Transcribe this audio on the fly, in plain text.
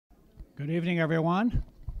Good evening, everyone.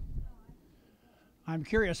 I'm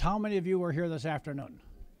curious, how many of you were here this afternoon?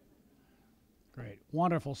 Great.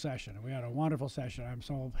 Wonderful session. We had a wonderful session. I'm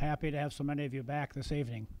so happy to have so many of you back this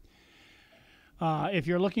evening. If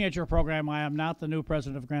you're looking at your program, I am not the new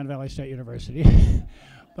president of Grand Valley State University,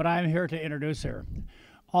 but I'm here to introduce her.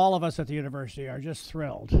 All of us at the university are just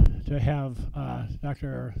thrilled to have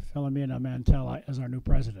Dr. Philomena Mantella as our new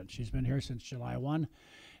president. She's been here since July 1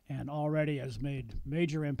 and already has made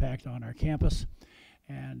major impact on our campus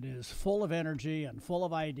and is full of energy and full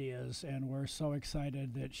of ideas, and we're so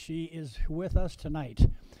excited that she is with us tonight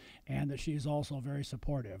and that she's also very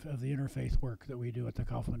supportive of the interfaith work that we do at the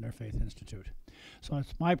Kaufman Interfaith Institute. So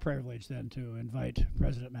it's my privilege then to invite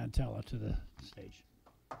President Mantella to the stage.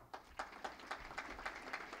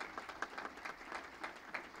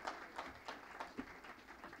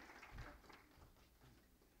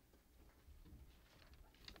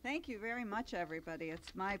 Thank you very much, everybody.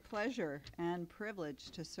 It's my pleasure and privilege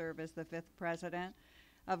to serve as the 5th president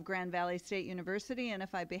of Grand Valley State University, and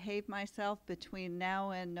if I behave myself between now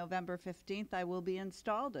and November 15th, I will be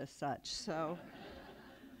installed as such. So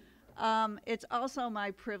it's also my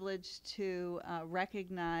privilege to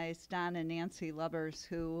recognize Don and Nancy Lubbers,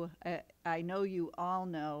 who I know you all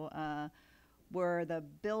know were the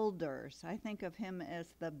builders. I think of him as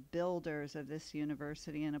the builders of this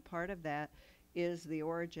university, and a part of that is the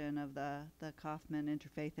origin of the Kaufman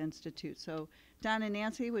Interfaith Institute. So Don and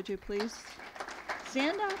Nancy, would you please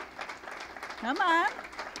stand up? Come on.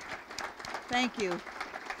 Thank you.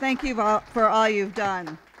 Thank you for all you've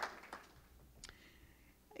done.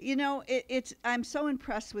 You know, I'm so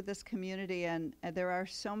impressed with this community, and there are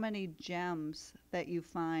so many gems that you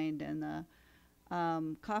find, and the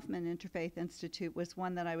Kaufman Interfaith Institute was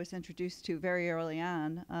one that I was introduced to very early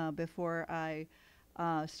on before I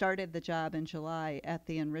started the job in July at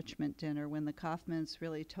the enrichment dinner, when the Kaufmans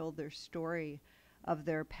really told their story of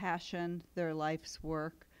their passion, their life's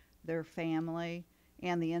work, their family,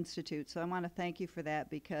 and the Institute. So I want to thank you for that,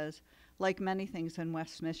 because like many things in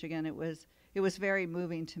West Michigan, it was very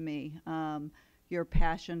moving to me, your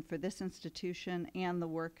passion for this institution and the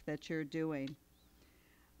work that you're doing.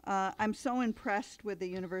 I'm so impressed with the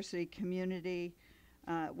university community,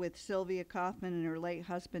 with Sylvia Kaufman and her late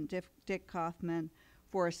husband, Dick Kaufman,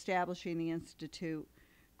 for establishing the Institute.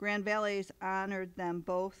 Grand Valley's honored them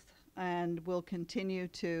both and will continue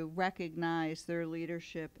to recognize their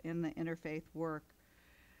leadership in the interfaith work.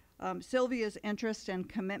 Sylvia's interest and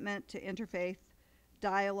commitment to interfaith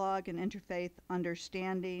dialogue and interfaith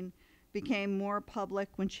understanding became more public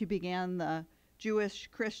when she began the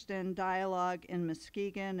Jewish-Christian dialogue in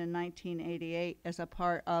Muskegon in 1988 as a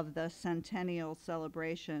part of the centennial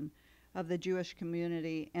celebration of the Jewish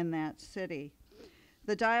community in that city.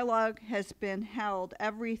 The dialogue has been held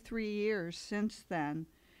every 3 years since then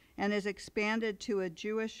and has expanded to a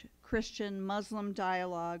Jewish-Christian-Muslim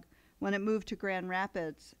dialogue when it moved to Grand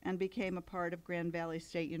Rapids and became a part of Grand Valley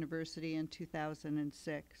State University in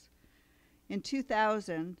 2006. In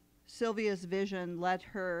 2000, Sylvia's vision led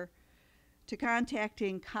her to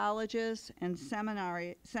contacting colleges and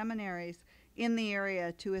seminaries in the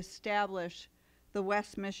area to establish the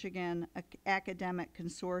West Michigan Academic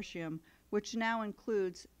Consortium, which now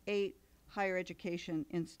includes 8 higher education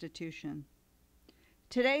institutions.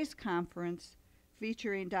 Today's conference,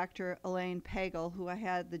 featuring Dr. Elaine Pagels, who I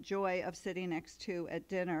had the joy of sitting next to at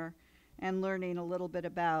dinner and learning a little bit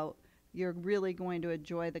about, you're really going to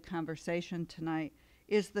enjoy the conversation tonight,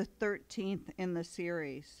 is the 13th in the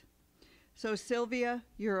series. So Sylvia,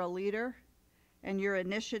 you're a leader, and your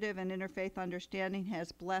initiative and interfaith understanding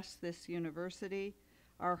has blessed this university,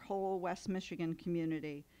 our whole West Michigan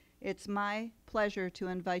community. It's my pleasure to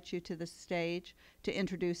invite you to the stage to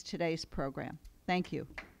introduce today's program. Thank you.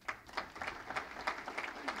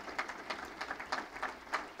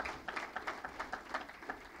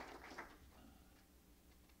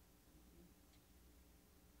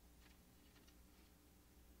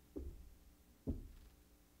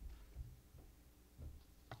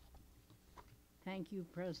 Thank you,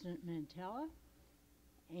 President Mantella,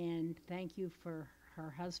 and thank you for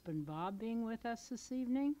her husband Bob being with us this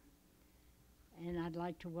evening. And I'd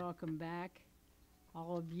like to welcome back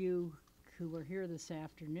all of you who were here this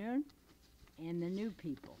afternoon and the new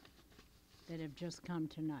people that have just come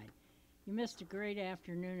tonight. You missed a great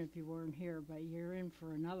afternoon if you weren't here, but you're in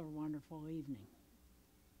for another wonderful evening.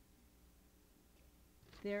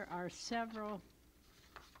 There are several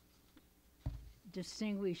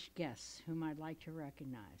distinguished guests whom I'd like to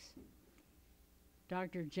recognize.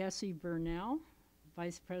 Dr. Jesse Burnell,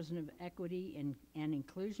 Vice President of Equity and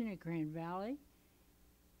Inclusion at Grand Valley.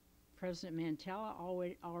 President Mantella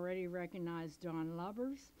already recognized Don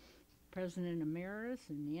Lubbers, President Emeritus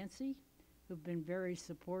and Nancy, who've been very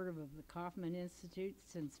supportive of the Kaufman Institute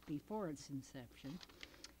since before its inception.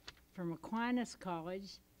 From Aquinas College,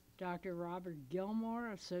 Dr. Robert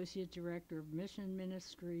Gilmore, Associate Director of Mission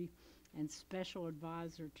Ministry and Special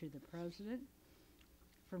Advisor to the President.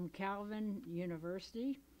 From Calvin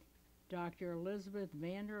University, Dr. Elizabeth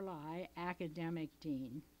Vanderlei, Academic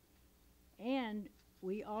Dean. And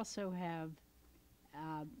we also have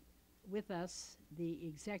with us the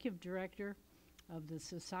Executive Director of the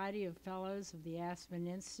Society of Fellows of the Aspen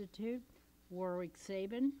Institute, Warwick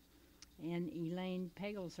Sabin, and Elaine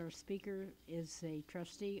Pagels, our speaker, is a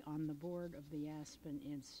trustee on the board of the Aspen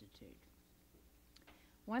Institute.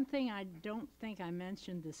 One thing I don't think I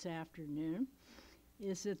mentioned this afternoon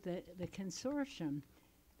is that the consortium,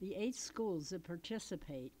 the 8 schools that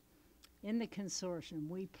participate in the consortium,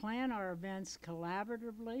 we plan our events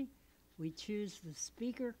collaboratively, we choose the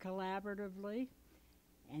speaker collaboratively,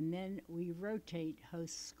 and then we rotate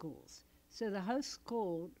host schools. So the host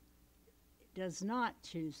school does not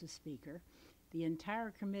choose a speaker. The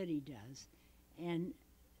entire committee does. And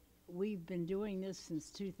we've been doing this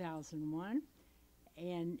since 2001,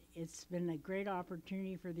 and it's been a great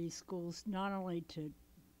opportunity for these schools not only to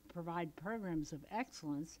provide programs of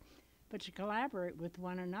excellence, but to collaborate with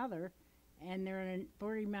one another. And they're in a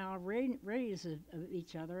 40-mile radius of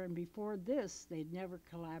each other, and before this, they'd never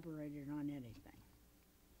collaborated on anything.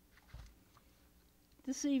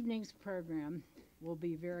 This evening's program will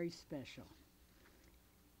be very special.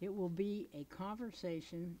 It will be a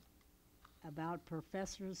conversation about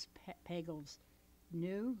Professor Pagels'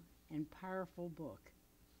 new and powerful book,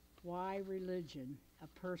 Why Religion? A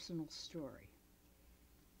Personal Story.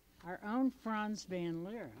 Our own Franz van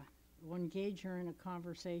Lira will engage her in a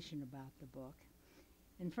conversation about the book.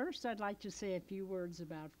 And first, I'd like to say a few words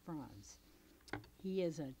about Franz. He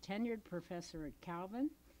is a tenured professor at Calvin.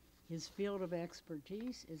 His field of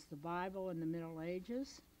expertise is the Bible and the Middle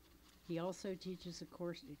Ages. He also teaches a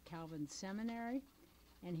course at Calvin Seminary,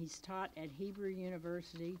 and he's taught at Hebrew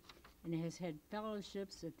University and has had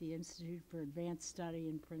fellowships at the Institute for Advanced Study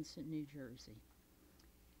in Princeton, New Jersey.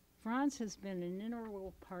 Franz has been an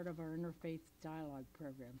integral part of our Interfaith Dialogue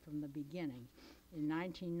program from the beginning in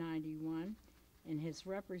 1991 and has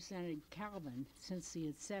represented Calvin since the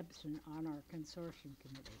inception on our consortium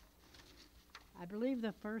committee. I believe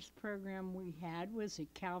the first program we had was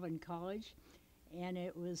at Calvin College, and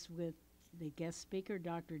it was with the guest speaker,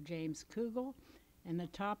 Dr. James Kugel, and the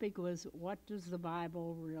topic was, what does the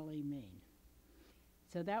Bible really mean?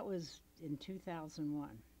 So that was in 2001.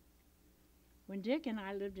 When Dick and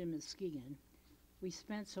I lived in Muskegon, we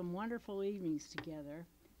spent some wonderful evenings together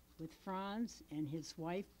with Franz and his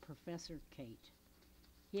wife, Professor Kate.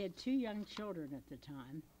 He had 2 young children at the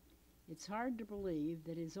time. It's hard to believe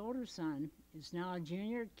that his older son is now a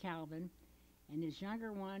junior at Calvin, and his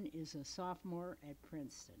younger one is a sophomore at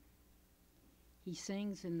Princeton. He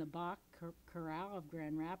sings in the Bach Chorale of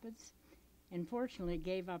Grand Rapids, and fortunately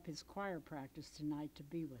gave up his choir practice tonight to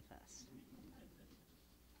be with us.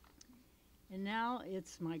 And now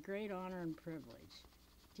it's my great honor and privilege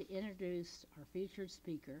to introduce our featured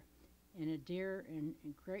speaker and a dear and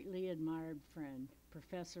greatly admired friend,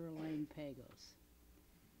 Professor Elaine Pagels.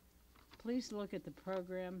 Please look at the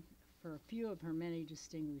program for a few of her many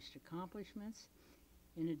distinguished accomplishments.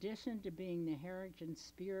 In addition to being the Harrington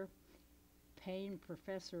Spear Paine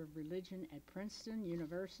Professor of Religion at Princeton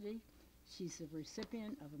University, she's the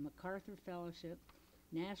recipient of a MacArthur Fellowship,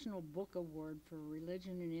 National Book Award for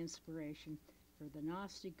Religion and Inspiration for the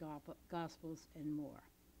Gnostic Gospels, and more.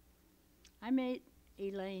 I met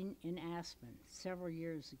Elaine in Aspen several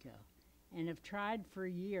years ago and have tried for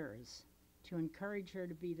years to encourage her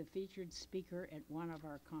to be the featured speaker at one of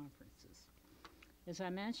our conferences. As I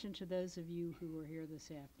mentioned to those of you who were here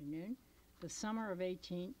this afternoon, the summer of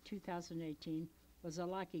 2018 was a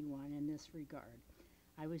lucky one in this regard.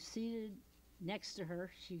 I was seated next to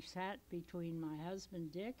her. She sat between my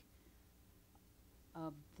husband, Dick,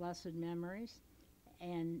 of blessed memories,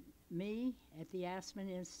 and me at the Aspen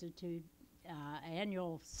Institute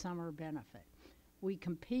annual summer benefit. We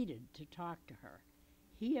competed to talk to her.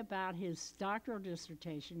 He about his doctoral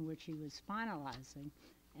dissertation, which he was finalizing,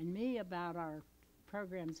 and me about our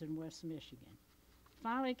programs in West Michigan.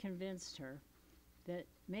 Finally convinced her that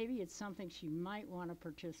maybe it's something she might want to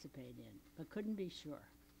participate in, but couldn't be sure.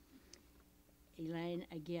 Elaine,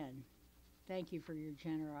 again, thank you for your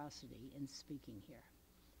generosity in speaking here.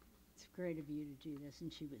 It's great of you to do this.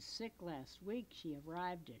 And she was sick last week. She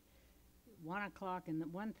arrived at 1:30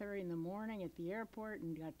 in the morning at the airport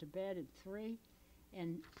and got to bed at 3.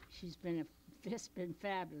 And it's been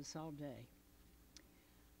fabulous all day.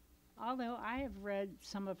 although I have read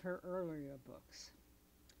some of her earlier books,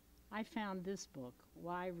 I found this book,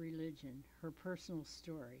 Why Religion? Her Personal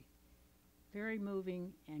Story, very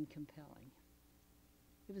moving and compelling.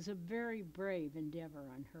 It was a very brave endeavor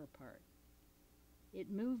on her part. It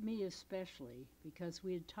moved me especially because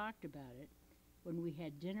we had talked about it when we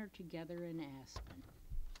had dinner together in Aspen.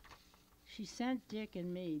 She sent Dick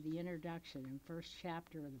and me the introduction and first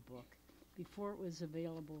chapter of the book before it was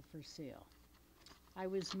available for sale. I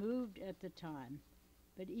was moved at the time,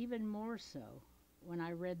 but even more so when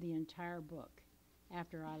I read the entire book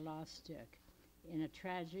after I lost Dick in a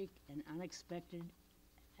tragic and unexpected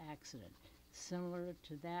accident, similar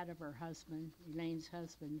to that of her husband, Elaine's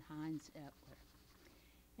husband, Heinz Etler.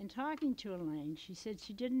 In talking to Elaine, she said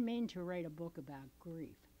she didn't mean to write a book about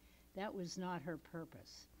grief. That was not her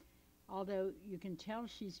purpose. Although you can tell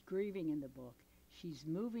she's grieving in the book, she's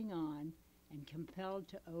moving on and compelled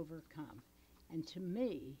to overcome. And to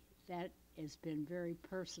me, that has been very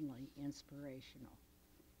personally inspirational.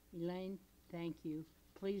 Elaine, thank you.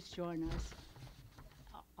 Please join us,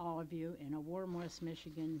 all of you, in a warm West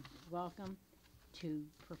Michigan welcome to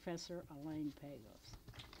Professor Elaine Pagels.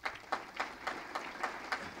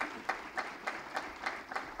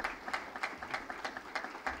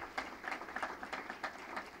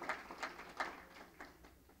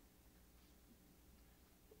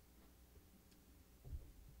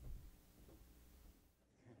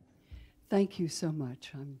 Thank you so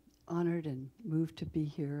much. I'm honored and moved to be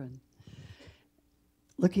here and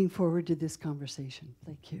looking forward to this conversation.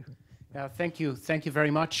 Thank you. Yeah, thank you. Thank you very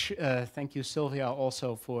much. Thank you, Sylvia,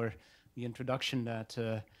 also for the introduction that,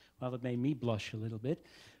 well, it made me blush a little bit.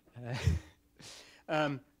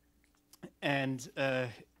 And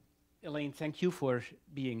Elaine, thank you for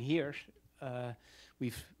being here.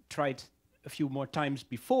 We've tried a few more times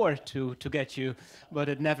before to get you, but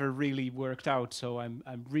it never really worked out. So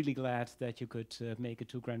I'm really glad that you could make it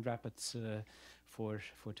to Grand Rapids for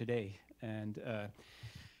today. And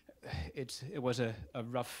it was a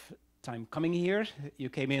rough time coming here. You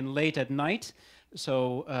came in late at night,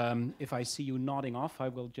 so if I see you nodding off, I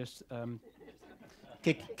will just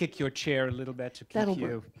kick your chair a little bit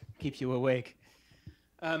to keep you awake.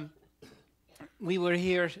 We were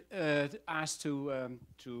here asked to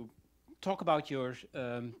talk about your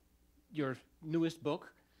newest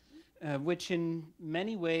book, which in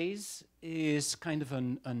many ways is kind of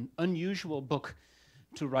an unusual book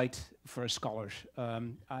to write for a scholar.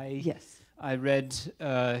 Yes. I read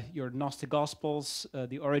your Gnostic Gospels,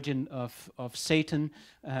 The Origin of Satan,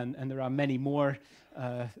 and there are many more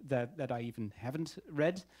that I even haven't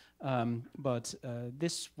read. But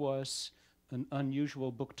this was an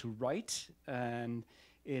unusual book to write, and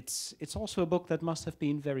it's also a book that must have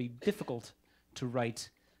been very difficult to write,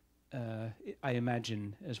 I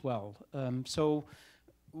imagine, as well. So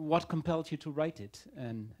what compelled you to write it,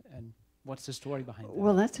 and what's the story behind it?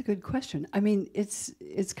 Well, that's a good question. I mean,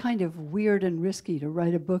 it's kind of weird and risky to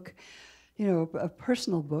write a book, you know, a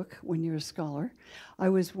personal book when you're a scholar. I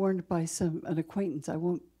was warned by an acquaintance, I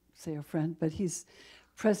won't say a friend, but he's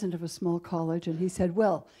president of a small college, and he said,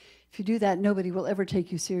 well, if you do that, nobody will ever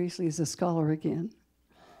take you seriously as a scholar again.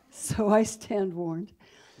 So I stand warned.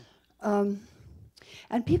 And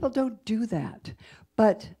people don't do that.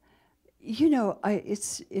 But, you know,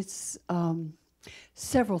 it's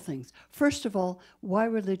several things. First of all, why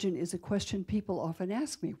religion is a question people often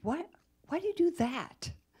ask me. Why do you do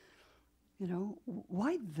that? You know,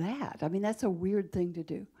 why that? I mean, that's a weird thing to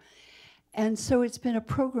do. And so it's been a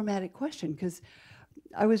programmatic question, because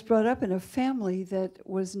I was brought up in a family that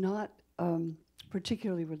was not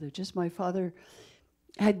particularly religious. My father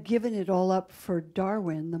had given it all up for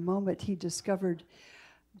Darwin the moment he discovered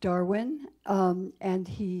Darwin, and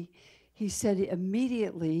he said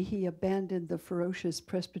immediately he abandoned the ferocious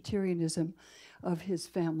Presbyterianism of his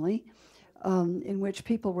family, in which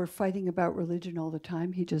people were fighting about religion all the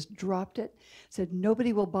time. He just dropped it, said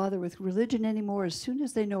nobody will bother with religion anymore. As soon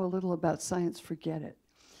as they know a little about science, forget it.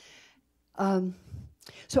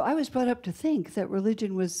 So I was brought up to think that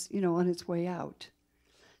religion was, you know, on its way out.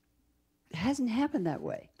 It hasn't happened that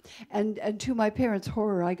way. And to my parents'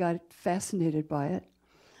 horror, I got fascinated by it.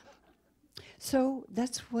 So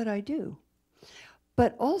that's what I do.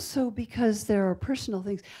 But also because there are personal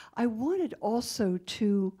things, I wanted also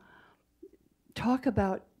to talk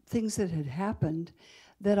about things that had happened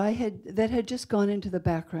that had just gone into the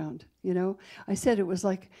background. You know, I said it was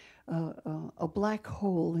like a black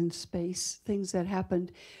hole in space, things that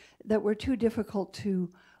happened that were too difficult to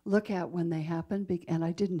look at when they happened, and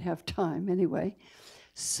I didn't have time anyway.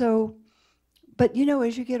 So, but you know,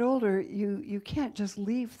 as you get older, you can't just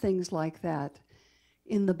leave things like that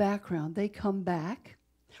in the background. They come back,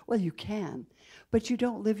 Well, you can, but you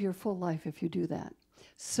don't live your full life if you do that.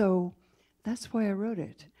 So that's why I wrote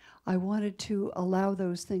it. I wanted to allow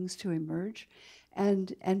those things to emerge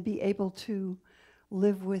and be able to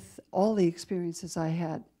live with all the experiences I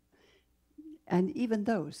had, and even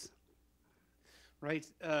those. Right.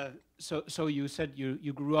 So you said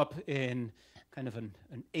you grew up in kind of an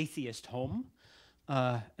atheist home,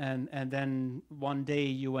 and then one day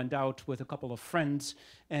you went out with a couple of friends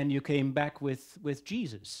and you came back with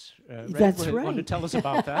Jesus. Right? That's Want to right. tell us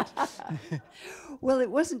about that? Well, it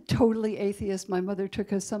wasn't totally atheist. My mother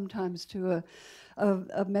took us sometimes to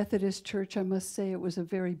a Methodist church. I must say it was a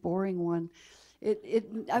very boring one.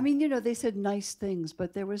 I mean, you know, they said nice things,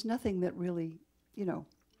 but there was nothing that really, you know,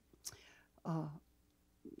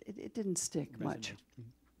 it didn't stick much.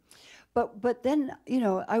 But then, you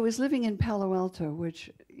know, I was living in Palo Alto, which,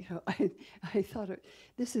 you know, I thought,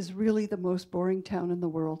 this is really the most boring town in the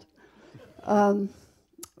world.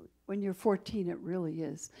 When you're 14, it really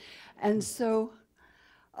is. And so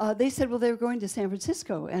they said, well, they were going to San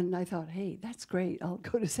Francisco. And I thought, hey, that's great. I'll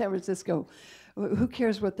go to San Francisco. Who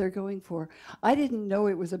cares what they're going for? I didn't know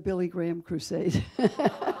it was a Billy Graham crusade.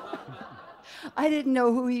 I didn't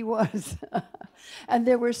know who he was. And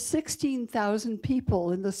there were 16,000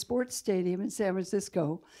 people in the sports stadium in San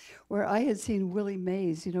Francisco where I had seen Willie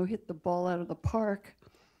Mays, you know, hit the ball out of the park.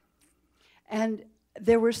 And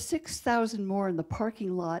there were 6,000 more in the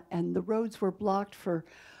parking lot, and the roads were blocked for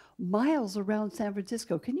miles around San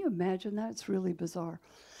Francisco. Can you imagine that? It's really bizarre.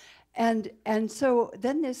 And so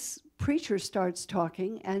then this preacher starts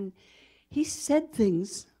talking, and he said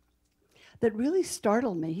things that really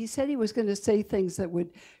startled me. He said he was going to say things that would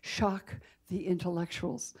shock the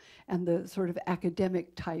intellectuals and the sort of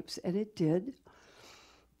academic types, and it did.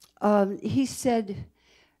 He said,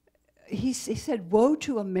 woe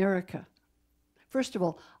to America. First of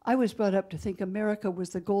all, I was brought up to think America was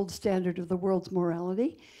the gold standard of the world's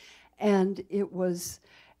morality, and it was,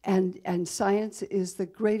 and science is the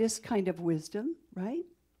greatest kind of wisdom, right?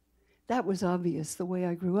 That was obvious the way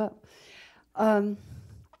I grew up.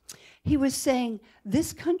 He was saying,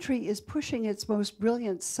 this country is pushing its most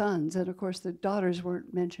brilliant sons, and of course the daughters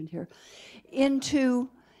weren't mentioned here, into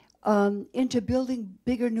building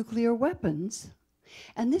bigger nuclear weapons.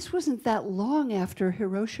 And this wasn't that long after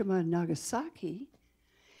Hiroshima and Nagasaki,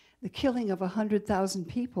 the killing of 100,000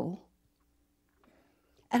 people.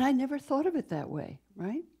 And I never thought of it that way,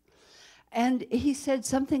 right? And he said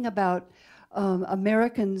something about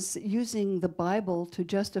Americans using the Bible to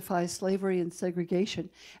justify slavery and segregation.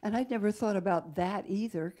 And I'd never thought about that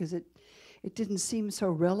either, because it didn't seem so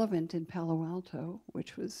relevant in Palo Alto,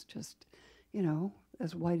 which was just, you know,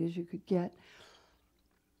 as white as you could get.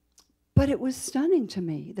 But it was stunning to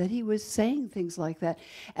me that he was saying things like that.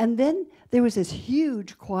 And then there was this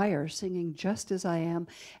huge choir singing Just As I Am.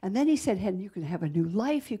 And then he said, and you can have a new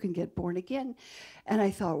life, you can get born again. And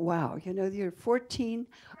I thought, wow, you know, you're 14.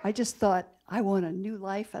 I just thought, I want a new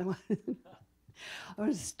life. I want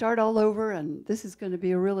to start all over, and this is going to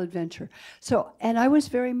be a real adventure. So, and I was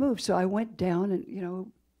very moved. So I went down and, you know,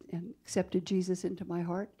 and accepted Jesus into my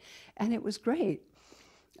heart. And it was great.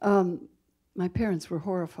 My parents were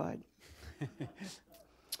horrified.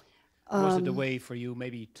 Was it a way for you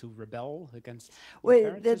maybe to rebel against well, your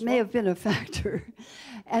parents that as may well? have been a factor.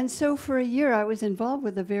 And so for a year I was involved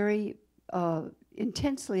with a very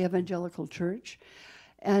intensely evangelical church,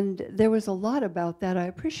 and there was a lot about that I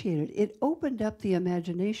appreciated. It opened up the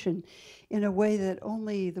imagination in a way that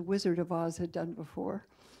only The Wizard of Oz had done before.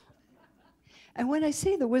 And when I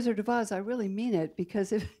say The Wizard of Oz, I really mean it,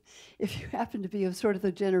 because if you happen to be of sort of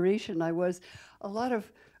the generation I was, a lot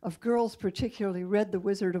of girls particularly read The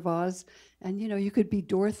Wizard of Oz, and you know, you could be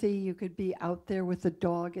Dorothy, you could be out there with the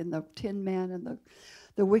dog and the Tin Man and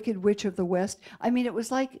the Wicked Witch of the West. I mean, it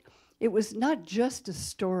was like, it was not just a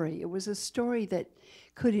story, it was a story that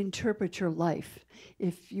could interpret your life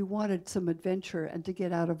if you wanted some adventure and to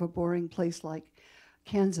get out of a boring place like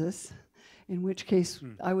Kansas, in which case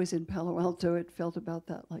I was in Palo Alto. It felt about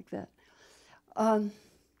that like that.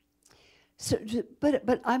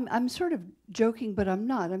 But I'm sort of joking, but I'm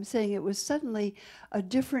not. I'm saying it was suddenly a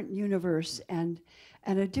different universe and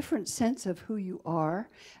a different sense of who you are,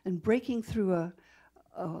 and breaking through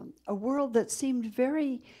a world that seemed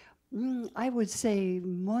very, I would say,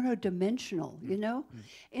 monodimensional, you know,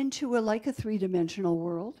 into like a three-dimensional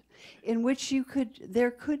world in which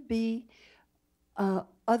there could be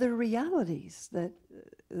other realities that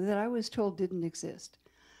I was told didn't exist.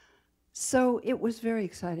 So it was very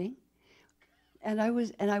exciting. And I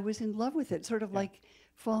was in love with it, sort of like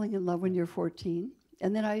falling in love when you're 14.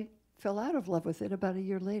 And then I fell out of love with it about a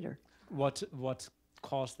year later. What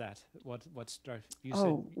caused that? What started? You Oh,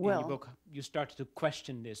 said in well. your book you started to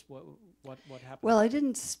question this. What happened? Well, I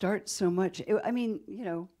didn't start so much. I mean, you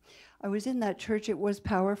know, I was in that church. It was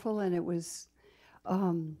powerful, and it was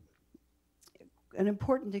an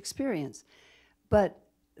important experience. But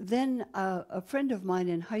then a friend of mine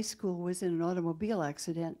in high school was in an automobile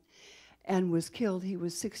accident and was killed. He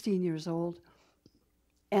was 16 years old.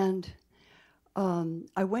 And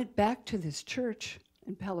I went back to this church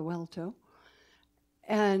in Palo Alto,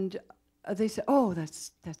 and they said, "Oh,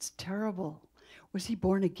 that's terrible. Was he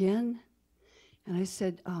born again?" And I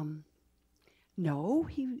said, "No,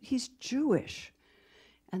 he's Jewish."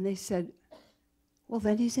 And they said, "Well,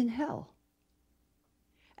 then he's in hell."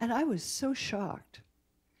 And I was so shocked.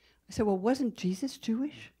 I said, "Well, wasn't Jesus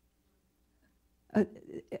Jewish?"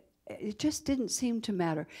 It just didn't seem to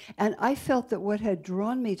matter. And I felt that what had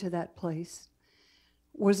drawn me to that place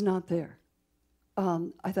was not there.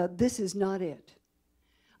 I thought, this is not it.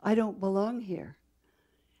 I don't belong here.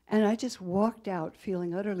 And I just walked out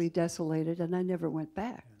feeling utterly desolated, and I never went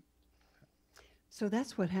back. Yeah. So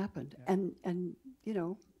that's what happened. Yeah. And you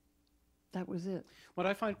know, that was it. What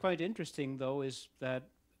I find quite interesting, though, is that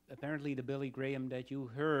apparently the Billy Graham that you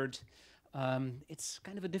heard, it's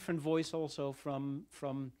kind of a different voice also from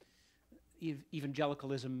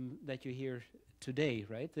evangelicalism that you hear today,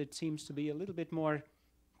 right? It seems to be a little bit more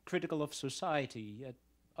critical of society, yet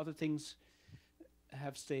other things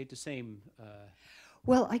have stayed the same.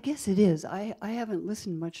 Well, I guess it is. I haven't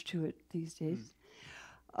listened much to it these days.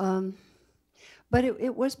 But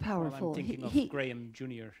it was powerful. Well, I'm thinking of Graham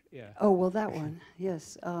Jr., yeah. Oh, well, that one,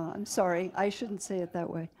 yes. I'm sorry, I shouldn't say it that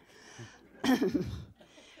way.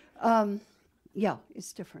 Yeah,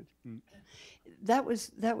 it's different. That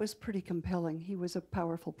was pretty compelling. He was a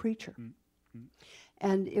powerful preacher.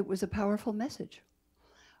 And it was a powerful message.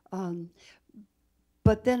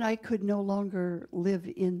 But then I could no longer live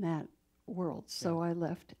in that world, so I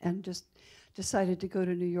left and just decided to go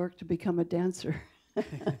to New York to become a dancer.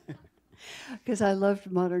 Because I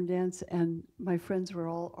loved modern dance, and my friends were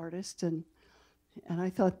all artists, and I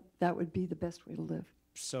thought that would be the best way to live.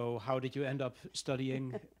 So how did you end up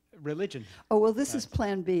studying religion? Oh, well, this is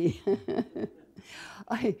plan B.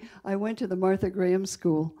 I went to the Martha Graham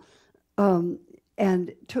School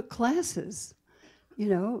and took classes, you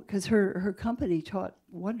know, because her company taught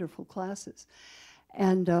wonderful classes.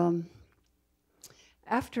 And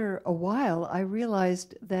after a while, I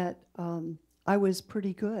realized that I was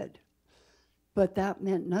pretty good. But that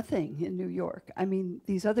meant nothing in New York. I mean,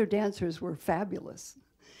 these other dancers were fabulous.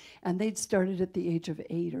 And they'd started at the age of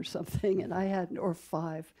 8 or something, and I hadn't, or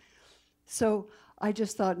 5. So I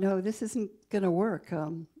just thought, no, this isn't going to work.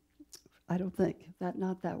 I don't think,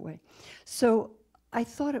 not that way. So I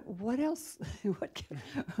thought, what else?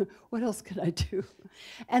 What else could I do?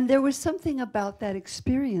 And there was something about that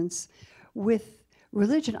experience with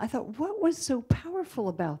religion. I thought, what was so powerful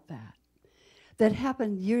about that? That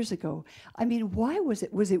happened years ago. I mean, why was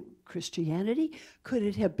it? Was it Christianity? Could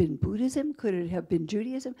it have been Buddhism? Could it have been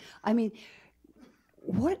Judaism? I mean,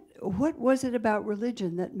 what was it about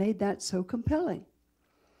religion that made that so compelling?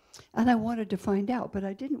 And I wanted to find out, but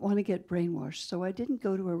I didn't want to get brainwashed, so I didn't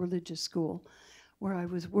go to a religious school where I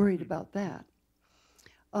was worried about that.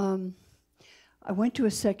 I went to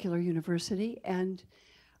a secular university, and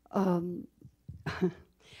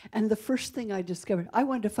and the first thing I discovered, I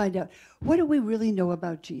wanted to find out, what do we really know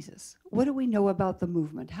about Jesus? What do we know about the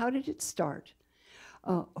movement? How did it start?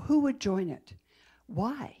 Who would join it?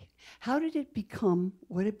 Why? How did it become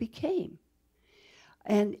what it became?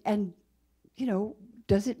 And you know,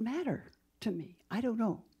 does it matter to me? I don't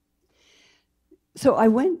know. So I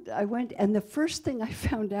went, and the first thing I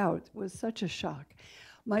found out was such a shock.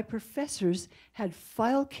 My professors had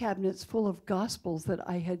file cabinets full of Gospels that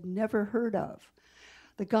I had never heard of.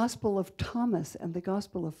 The Gospel of Thomas, and the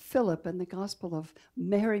Gospel of Philip, and the Gospel of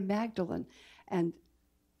Mary Magdalene, and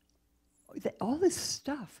all this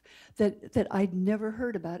stuff that I'd never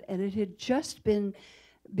heard about, and it had just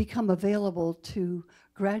become available to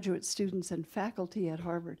graduate students and faculty at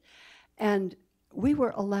Harvard. And we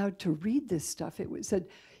were allowed to read this stuff. It said,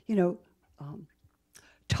 you know,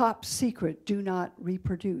 top secret, do not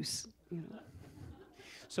reproduce, you know.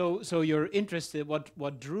 So you're interested,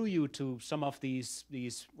 what drew you to some of these,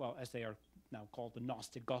 well, as they are now called, the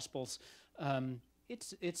Gnostic Gospels,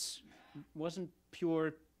 it's wasn't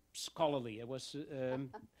pure scholarly. It was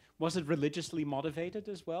it religiously motivated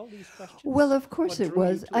as well, these questions? Well, of course it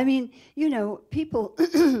was. I mean, you know, people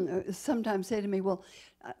sometimes say to me, well,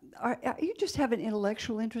 are you just have an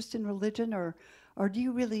intellectual interest in religion, or do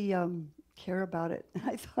you really care about it? And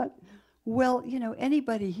I thought, well, you know,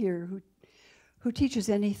 anybody here who teaches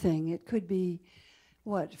anything, it could be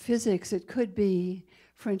what, physics, it could be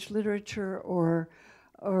French literature or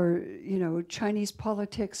Chinese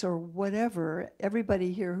politics or whatever.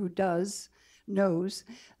 Everybody here who knows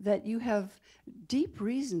that you have deep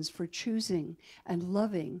reasons for choosing and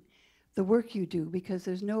loving the work you do, because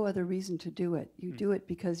there's no other reason to do it. You do it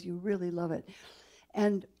because you really love it.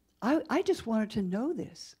 And I just wanted to know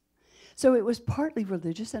this. So it was partly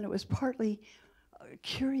religious, and it was partly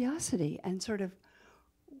curiosity and sort of,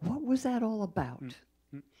 what was that all about?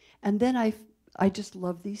 And then I just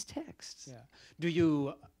love these texts. Yeah. Do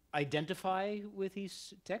you identify with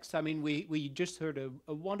these texts? I mean, we just heard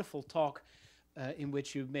a wonderful talk in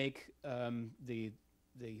which you make the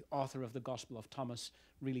author of the Gospel of Thomas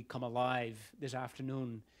really come alive this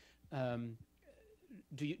afternoon.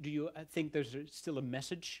 Do you think there's still a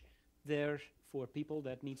message there for people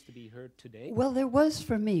that needs to be heard today? Well, there was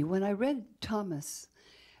for me when I read Thomas,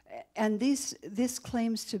 and this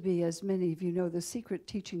claims to be, as many of you know, the secret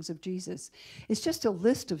teachings of Jesus. It's just a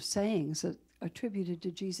list of sayings attributed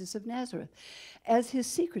to Jesus of Nazareth as his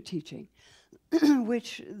secret teaching,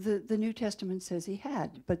 which the New Testament says he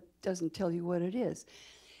had, but doesn't tell you what it is.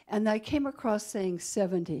 And I came across saying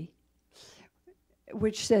 70,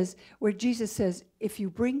 where Jesus says, if you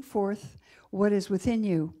bring forth what is within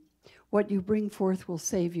you, what you bring forth will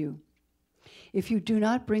save you. If you do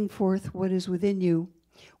not bring forth what is within you,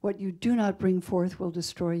 what you do not bring forth will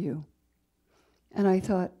destroy you. And I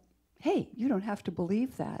thought, hey, you don't have to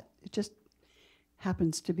believe that. It just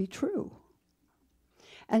happens to be true.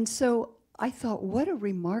 And so I thought, what a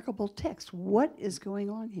remarkable text. What is going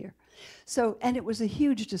on here? So, and it was a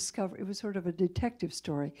huge discovery. It was sort of a detective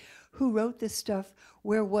story. Who wrote this stuff?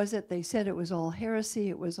 Where was it? They said it was all heresy.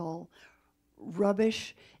 It was all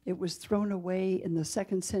rubbish. It was thrown away in the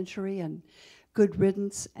 2nd century and good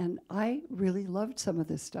riddance. And I really loved some of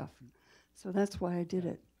this stuff. So that's why I did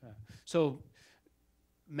it. So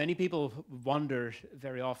many people wonder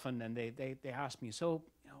very often, and they ask me, so,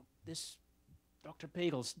 this Dr.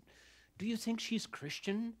 Pagels, do you think she's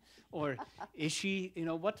Christian? Or is she,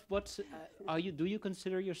 are you, do you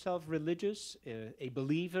consider yourself religious, a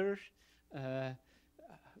believer?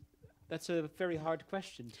 That's a very hard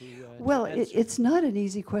question to well, to answer. it's not an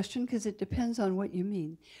easy question because it depends on what you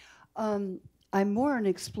mean. I'm more an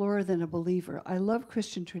explorer than a believer. I love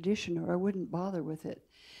Christian tradition, or I wouldn't bother with it.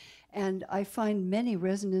 And I find many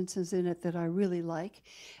resonances in it that I really like,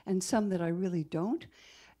 and some that I really don't.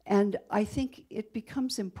 And I think it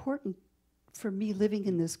becomes important for me living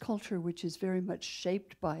in this culture, which is very much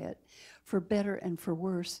shaped by it, for better and for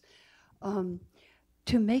worse,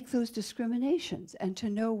 to make those discriminations and to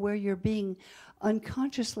know where you're being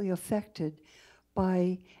unconsciously affected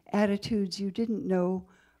by attitudes you didn't know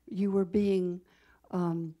you were being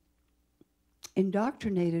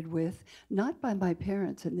indoctrinated with, not by my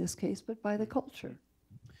parents in this case, but by the culture.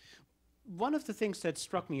 One of the things that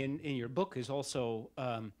struck me in your book is also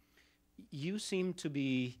you seem to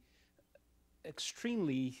be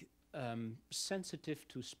extremely sensitive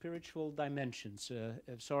to spiritual dimensions.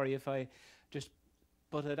 Sorry if I just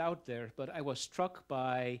put it out there, but I was struck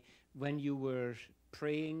by when you were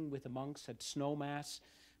praying with the monks at Snow Mass,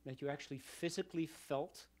 that you actually physically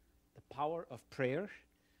felt the power of prayer.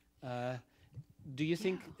 Do you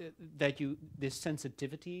think that this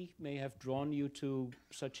sensitivity may have drawn you to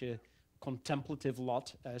such a contemplative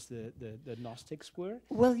lot as the Gnostics were?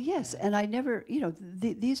 Well, yes, and I never,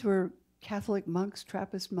 these were Catholic monks,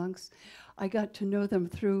 Trappist monks. I got to know them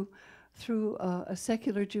through a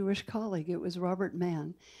secular Jewish colleague. It was Robert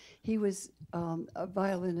Mann. He was a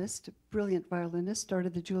violinist, a brilliant violinist,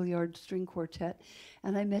 started the Juilliard String Quartet,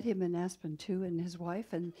 and I met him in Aspen too, and his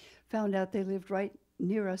wife, and found out they lived right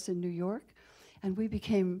near us in New York, and we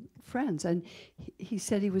became friends. And he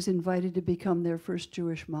said he was invited to become their first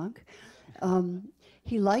Jewish monk.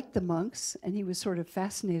 He liked the monks, and he was sort of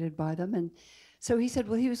fascinated by them, and so he said,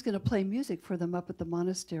 well, he was going to play music for them up at the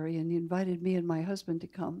monastery, and he invited me and my husband to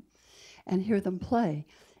come and hear them play.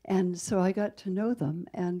 And so I got to know them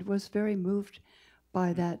and was very moved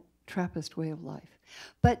by that Trappist way of life.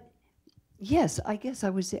 But yes, I guess I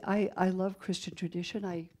would say I love Christian tradition.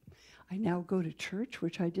 I now go to church,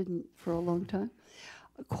 which I didn't for a long time,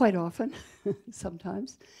 quite often,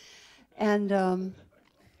 sometimes. And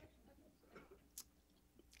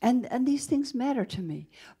these things matter to me.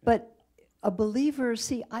 But a believer,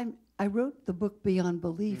 see, I wrote the book Beyond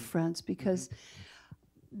Belief, friends, because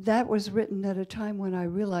that was written at a time when I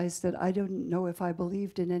realized that I didn't know if I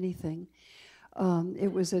believed in anything.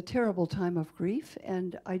 It was a terrible time of grief,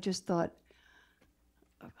 and I just thought,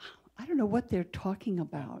 I don't know what they're talking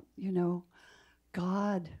about,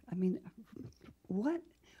 God. I mean, what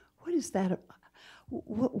is that?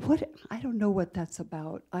 What I don't know what that's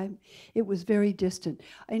about. It was very distant.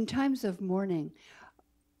 In times of mourning,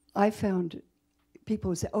 I found people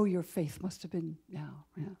would say, "Oh, your faith must have been now,"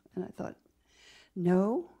 yeah. And I thought,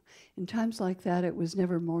 no. In times like that, it was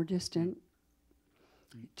never more distant.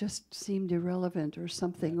 It just seemed irrelevant or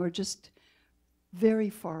something, or just very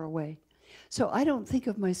far away. So I don't think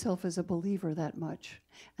of myself as a believer that much,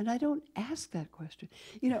 and I don't ask that question.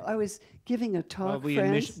 You know, I was giving a talk. Well, we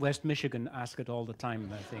friends, in West Michigan ask it all the time,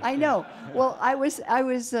 I think. I know. Well, I was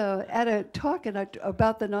at a talk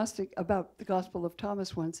about the Gospel of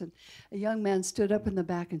Thomas once, and a young man stood up in the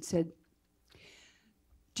back and said,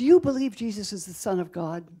 "Do you believe Jesus is the Son of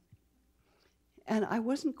God?" And I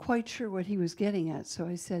wasn't quite sure what he was getting at, so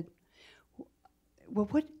I said, "Well,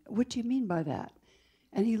 what do you mean by that?"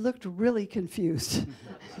 And he looked really confused.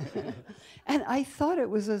 And I thought it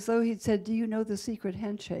was as though he'd said, "Do you know the secret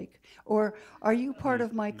handshake?" Or, "Are you part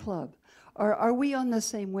of my club?" Or, "Are we on the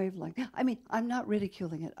same wavelength?" I mean, I'm not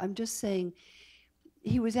ridiculing it. I'm just saying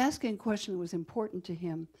he was asking a question that was important to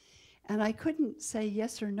him, and I couldn't say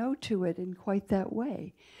yes or no to it in quite that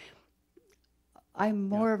way. I'm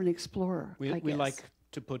more of an explorer, I guess. We like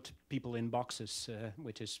to put people in boxes,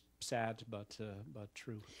 which is sad, but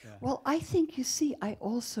true. Yeah. Well, I think, you see, I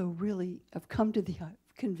also really have come to the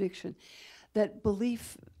conviction that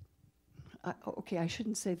belief, okay, I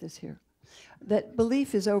shouldn't say this here, that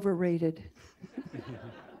belief is overrated.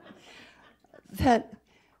 That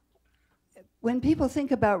when people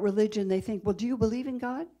think about religion, they think, well, do you believe in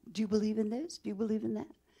God? Do you believe in this? Do you believe in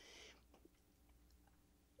that?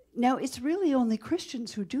 Now, it's really only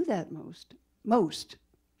Christians who do that most.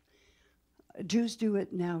 Jews do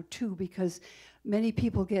it now too, because many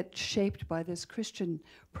people get shaped by this Christian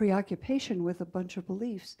preoccupation with a bunch of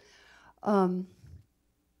beliefs. But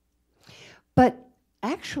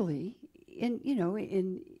actually,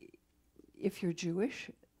 if you're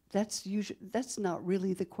Jewish, that's not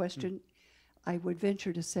really the question. I would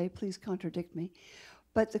venture to say, please contradict me,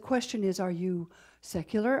 but the question is: are you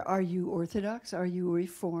secular? Are you Orthodox? Are you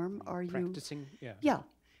Reform? Are practicing? you yeah?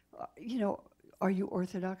 Are you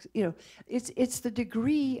Orthodox? It's the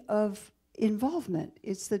degree of involvement.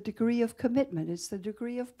 It's the degree of commitment. It's the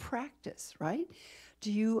degree of practice, right?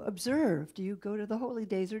 Do you observe? Do you go to the holy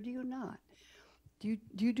days or do you not? Do you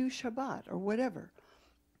do Shabbat or whatever?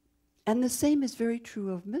 And the same is very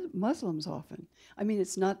true of Muslims often. I mean,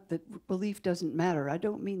 it's not that belief doesn't matter. I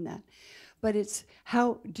don't mean that. But it's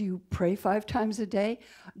how do you pray 5 times a day?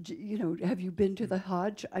 Have you been to the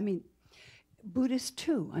Hajj? I mean, Buddhists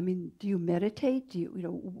too. I mean, do you meditate?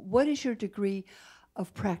 What is your degree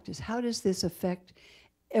of practice? How does this affect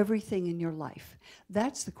everything in your life?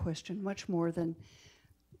 That's the question, much more than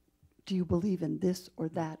do you believe in this or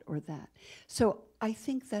that or that. So I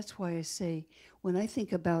think that's why I say, when I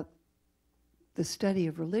think about the study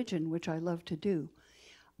of religion, which I love to do,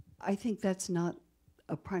 I think that's not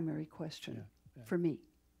a primary question for me.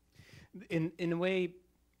 In a way,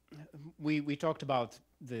 we talked about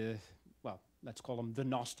let's call them the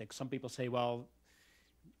Gnostics. Some people say, well,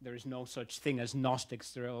 there is no such thing as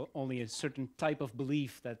Gnostics. There are only a certain type of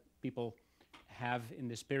belief that people have in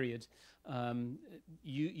this period.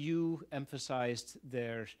 You emphasized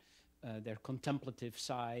their contemplative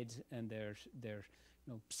side and their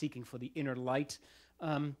seeking for the inner light.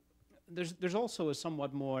 There's also a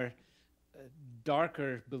somewhat more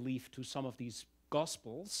darker belief to some of these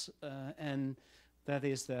Gospels, and that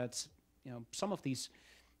is that some of these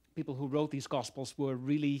people who wrote these Gospels were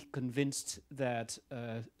really convinced that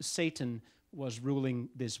Satan was ruling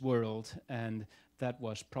this world, and that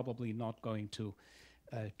was probably not going to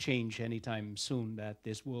change anytime soon, that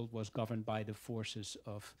this world was governed by the forces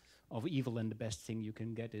of evil, and the best thing you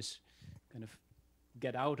can get is kind of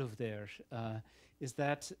get out of there. Is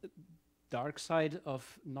that dark side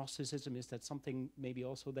of Gnosticism? Is that something maybe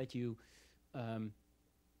also that you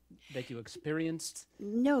experienced?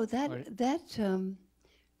 No, that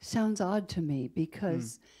sounds odd to me,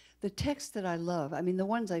 because the texts that I love, I mean, the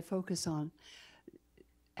ones I focus on,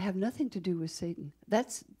 have nothing to do with Satan.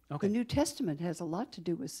 That's okay. The New Testament has a lot to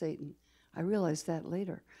do with Satan. I realized that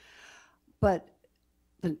later. But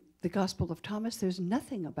the Gospel of Thomas, there's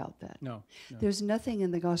nothing about that. No. There's nothing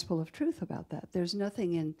in the Gospel of Truth about that. There's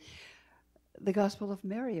nothing in the Gospel of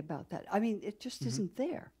Mary about that. I mean, it just isn't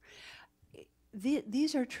there.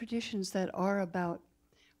 These are traditions that are about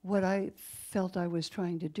what I felt I was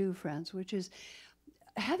trying to do, Franz, which is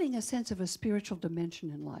having a sense of a spiritual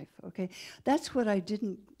dimension in life, okay? That's what I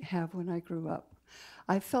didn't have when I grew up.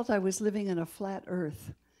 I felt I was living in a flat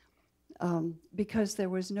earth because there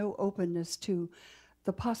was no openness to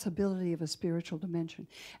the possibility of a spiritual dimension.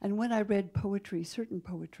 And when I read poetry, certain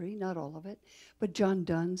poetry, not all of it, but John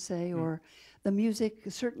Donne, say, or the music,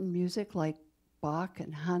 certain music like Bach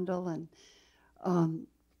and Handel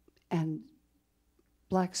and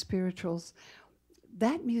black spirituals,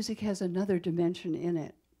 that music has another dimension in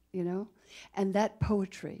it, you know? And that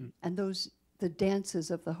poetry and the dances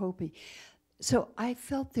of the Hopi. So I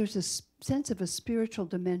felt there's a sense of a spiritual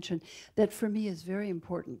dimension that for me is very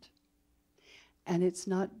important. And it's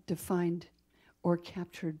not defined or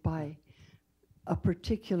captured by a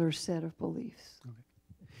particular set of beliefs. Okay.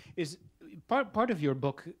 Is part of your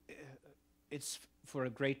book, it's for a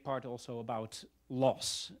great part also about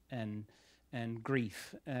loss and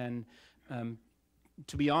grief. And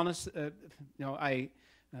to be honest, you know, I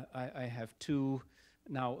have two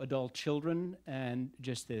now adult children, and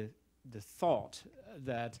just the thought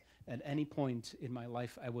that at any point in my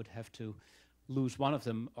life I would have to lose one of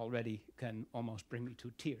them already can almost bring me to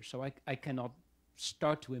tears. So I cannot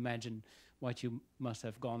start to imagine what you must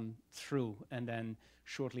have gone through, and then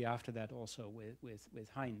shortly after that also with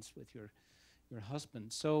Heinz, with your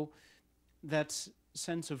husband. So that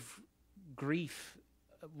sense of grief,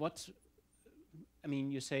 I mean,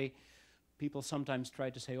 you say people sometimes try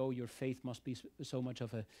to say, oh, your faith must be so much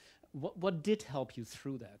of a... What did help you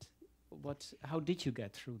through that? How did you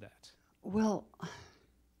get through that? Well,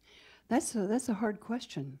 that's a hard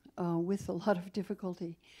question with a lot of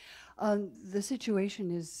difficulty. The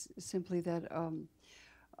situation is simply that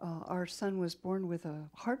our son was born with a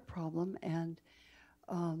heart problem, and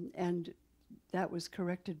that was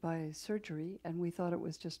corrected by surgery, and we thought it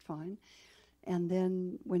was just fine. And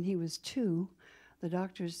then when he was 2, the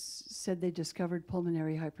doctors said they discovered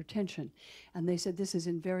pulmonary hypertension, and they said this is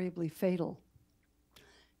invariably fatal.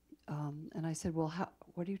 And I said, well,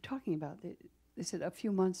 what are you talking about? They said a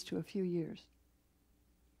few months to a few years.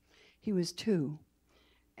 He was 2.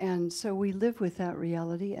 And so we lived with that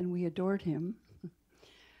reality, and we adored him.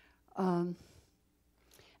 And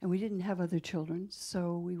we didn't have other children,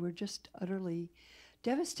 so we were just utterly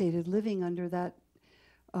devastated living under that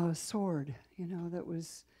sword, you know, that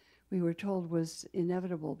we were told was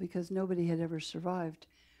inevitable because nobody had ever survived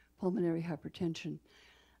pulmonary hypertension.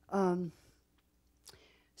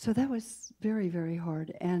 So that was very, very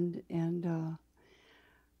hard. And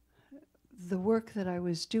the work that I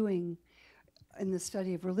was doing in the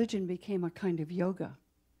study of religion became a kind of yoga.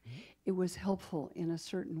 It was helpful in a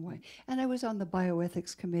certain way. And I was on the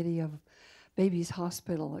bioethics committee of Babies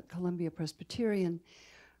Hospital at Columbia Presbyterian,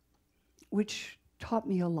 which taught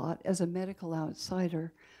me a lot as a medical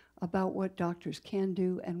outsider about what doctors can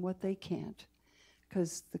do and what they can't.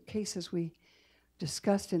 Because the cases we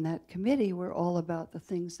discussed in that committee were all about the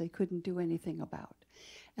things they couldn't do anything about.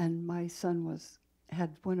 And my son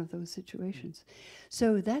had one of those situations.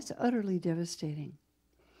 So that's utterly devastating.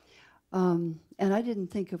 And I didn't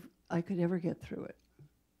think I could ever get through it,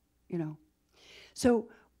 you know. So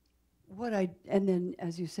and then,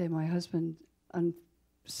 as you say, my husband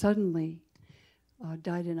suddenly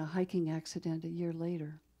died in a hiking accident a year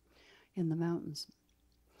later in the mountains.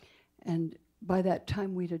 And by that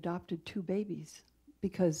time, we'd adopted 2 babies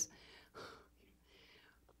because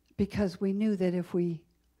we knew that if we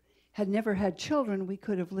had never had children, we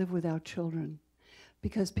could have lived without children,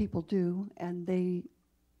 because people do, and they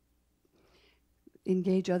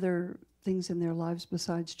engage other things in their lives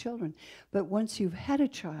besides children. But once you've had a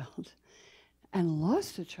child and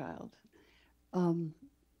lost a child,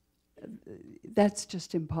 that's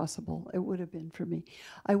just impossible. It would have been for me.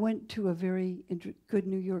 I went to a very good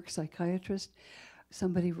New York psychiatrist,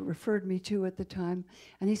 somebody referred me to at the time,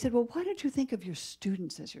 and he said, well, why don't you think of your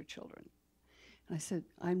students as your children? And I said,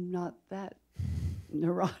 I'm not that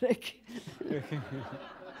neurotic.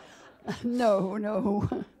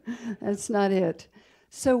 No, that's not it.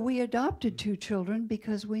 So we adopted 2 children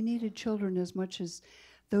because we needed children as much as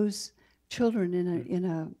those children in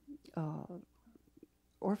a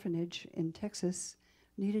orphanage in Texas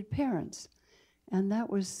needed parents. And that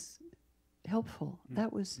was helpful.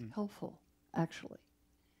 That was helpful, actually.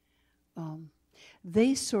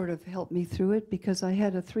 They sort of helped me through it because I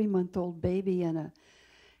had a 3-month-old baby and a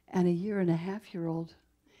 1.5-year-old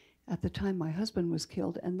at the time my husband was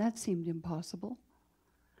killed, and that seemed impossible.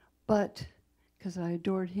 But, because I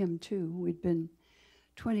adored him too, we'd been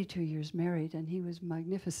 22 years married, and he was a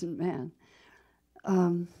magnificent man.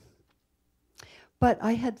 But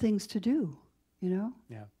I had things to do, you know?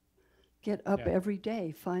 Yeah. Get up every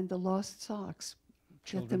day, find the lost socks,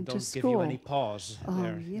 Children get them to don't school. give you any pause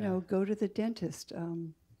there. You know, go to the dentist,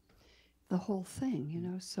 the whole thing, you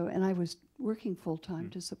know. So, and I was working full time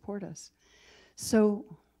to support us. So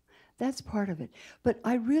that's part of it. But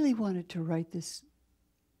I really wanted to write this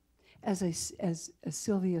as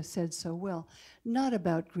Sylvia said so well, not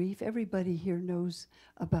about grief. Everybody here knows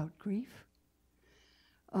about grief.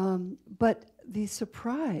 But the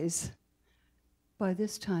surprise by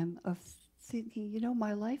this time of thinking,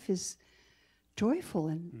 my life is joyful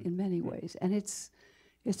in many ways, and it's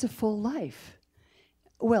a full life.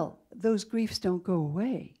 Well, those griefs don't go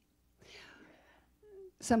away.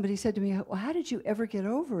 Somebody said to me, well, how did you ever get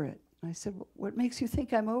over it? I said, well, what makes you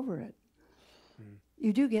think I'm over it?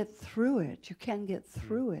 You do get through it. You can get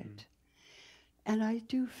through it. And I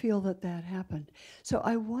do feel that happened. So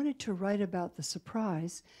I wanted to write about the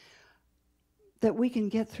surprise that we can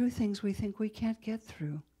get through things we think we can't get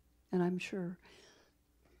through. And I'm sure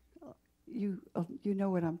you know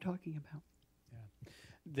what I'm talking about.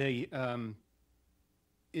 Yeah.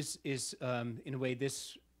 In a way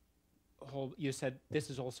this whole, you said this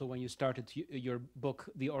is also when you started your book,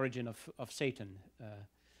 The Origin of Satan.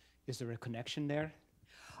 Is there a connection there?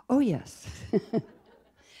 Oh, yes.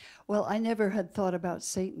 Well, I never had thought about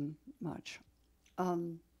Satan much.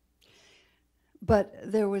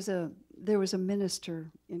 But there was a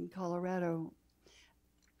minister in Colorado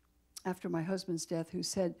after my husband's death who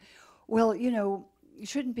said, well, you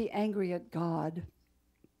shouldn't be angry at God.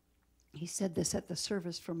 He said this at the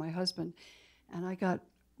service for my husband, and I got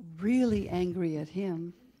really angry at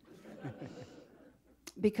him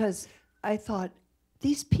because I thought,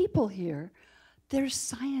 these people here, they're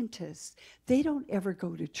scientists. They don't ever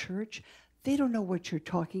go to church. They don't know what you're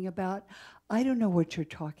talking about. I don't know what you're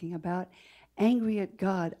talking about. Angry at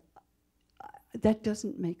God, that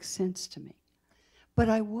doesn't make sense to me. But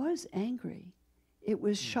I was angry. It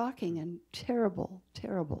was shocking and terrible,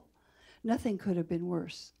 terrible. Nothing could have been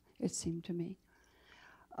worse, it seemed to me.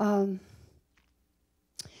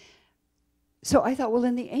 So I thought, well,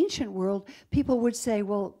 in the ancient world, people would say,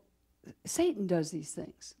 well, Satan does these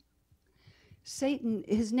things. Satan,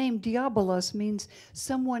 his name Diabolos means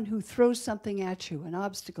someone who throws something at you, an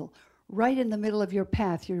obstacle, right in the middle of your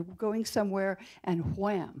path. You're going somewhere and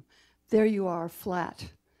wham, there you are flat,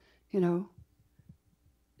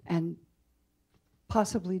 and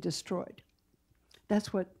possibly destroyed.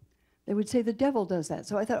 That's what they would say, the devil does that.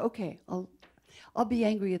 So I thought, okay, I'll be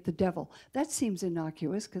angry at the devil. That seems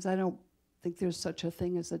innocuous because I don't think there's such a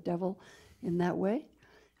thing as a devil in that way.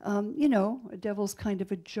 A devil's kind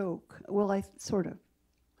of a joke. Well, I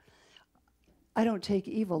don't take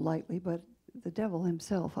evil lightly, but the devil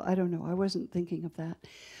himself, I don't know. I wasn't thinking of that.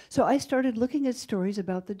 So I started looking at stories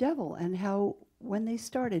about the devil and how, when they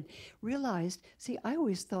started, realized, I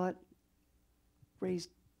always thought, raised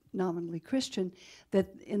nominally Christian, that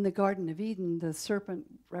in the Garden of Eden, the serpent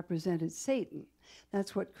represented Satan.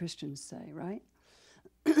 That's what Christians say, right?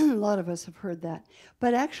 A lot of us have heard that.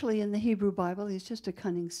 But actually in the Hebrew Bible, he's just a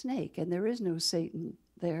cunning snake, and there is no Satan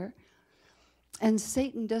there. And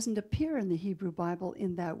Satan doesn't appear in the Hebrew Bible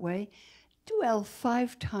in that way.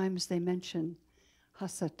 5 times they mention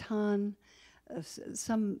Hasatan,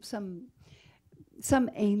 some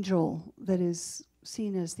angel that is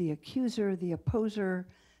seen as the accuser, the opposer,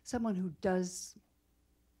 someone who does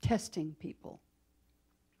testing people.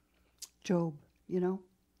 Job,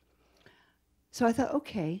 So I thought,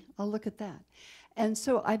 okay, I'll look at that. And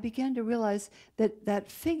so I began to realize that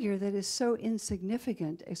that figure that is so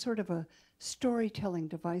insignificant, a sort of a storytelling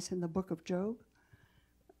device in the book of Job,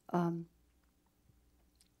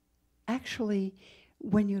 actually,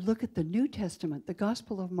 when you look at the New Testament, the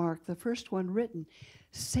Gospel of Mark, the first one written,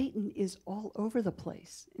 Satan is all over the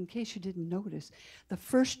place, in case you didn't notice. The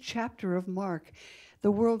first chapter of Mark,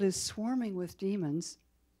 the world is swarming with demons,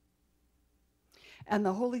 and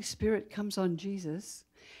the Holy Spirit comes on Jesus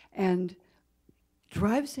and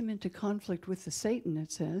drives him into conflict with the Satan,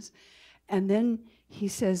 it says. And then he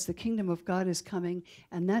says the kingdom of God is coming,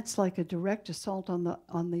 and that's like a direct assault on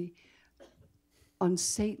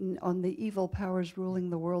Satan, on the evil powers ruling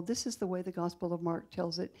the world. This is the way the Gospel of Mark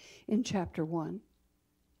tells it in chapter 1.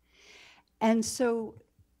 And so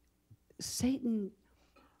Satan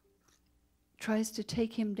tries to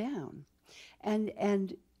take him down.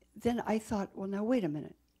 And then I thought, well, now wait a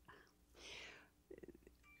minute.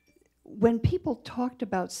 When people talked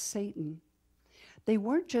about Satan, they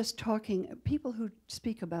weren't just talking, people who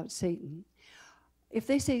speak about Satan, if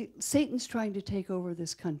they say Satan's trying to take over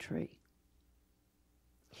this country,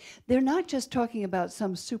 they're not just talking about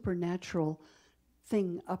some supernatural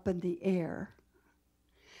thing up in the air.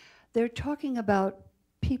 They're talking about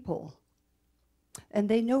people, and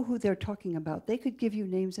they know who they're talking about. They could give you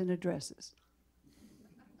names and addresses.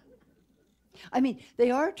 I mean,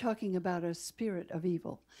 they are talking about a spirit of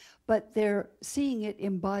evil, but they're seeing it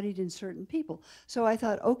embodied in certain people. So I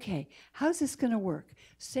thought, okay, how's this going to work?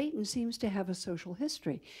 Satan seems to have a social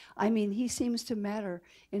history. I mean, he seems to matter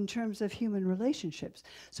in terms of human relationships.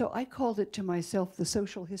 So I called it to myself the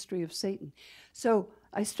social history of Satan. So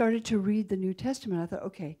I started to read the New Testament. I thought,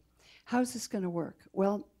 okay, how's this going to work?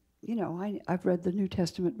 Well, you know, I've read the New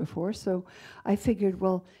Testament before, so I figured,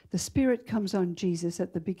 well, the Spirit comes on Jesus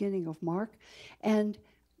at the beginning of Mark, and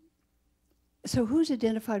so who's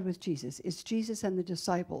identified with Jesus? It's Jesus and the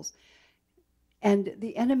disciples. And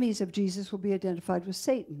the enemies of Jesus will be identified with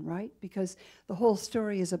Satan, right? Because the whole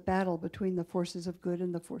story is a battle between the forces of good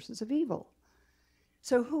and the forces of evil.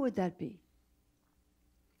 So who would that be?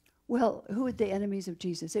 Well, who would the enemies of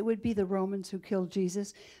Jesus? It would be the Romans who killed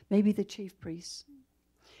Jesus, maybe the chief priests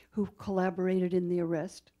who collaborated in the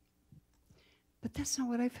arrest. But that's not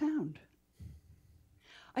what I found.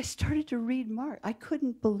 I started to read Mark. I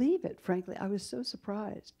couldn't believe it, frankly. I was so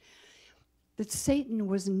surprised that Satan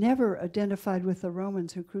was never identified with the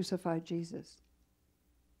Romans who crucified Jesus.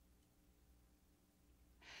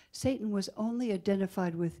 Satan was only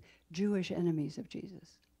identified with Jewish enemies of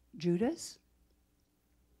Jesus. Judas,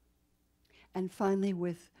 and finally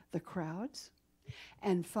with the crowds,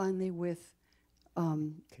 and finally with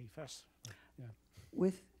Cephas. Yeah.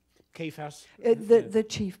 with Cephas. the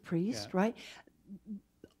chief priest, Yeah. right?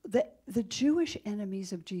 The Jewish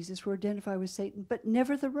enemies of Jesus were identified with Satan, but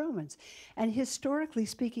never the Romans. And historically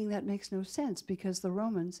speaking, that makes no sense because the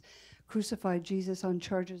Romans crucified Jesus on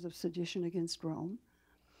charges of sedition against Rome.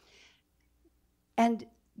 And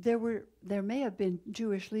there may have been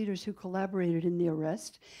Jewish leaders who collaborated in the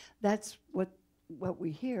arrest. That's what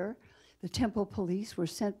we hear. The temple police were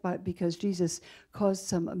sent because Jesus caused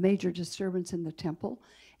some major disturbance in the temple,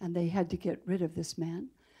 and they had to get rid of this man.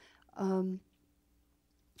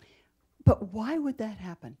 But why would that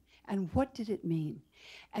happen? And what did it mean?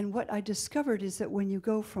 And what I discovered is that when you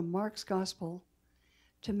go from Mark's gospel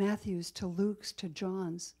to Matthew's to Luke's to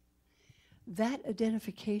John's, that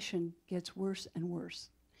identification gets worse and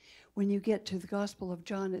worse. When you get to the Gospel of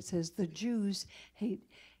John, it says the Jews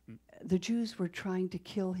were trying to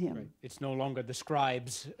kill him. Right. It's no longer the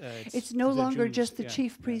scribes. It's no longer Jews. just the Yeah,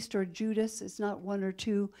 chief priest or Judas. It's not one or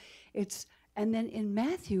two. And then in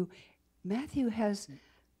Matthew has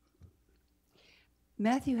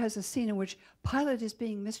a scene in which Pilate is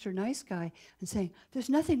being Mr. Nice Guy and saying, there's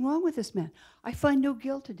nothing wrong with this man. I find no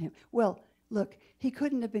guilt in him. Well, look, he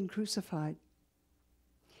couldn't have been crucified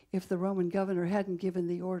if the Roman governor hadn't given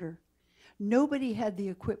the order. Nobody had the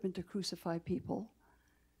equipment to crucify people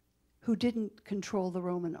who didn't control the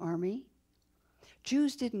Roman army.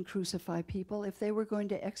 Jews didn't crucify people. If they were going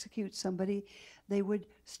to execute somebody, they would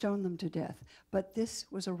stone them to death. But this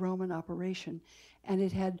was a Roman operation, and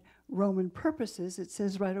it had Roman purposes. It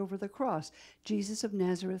says right over the cross, Jesus of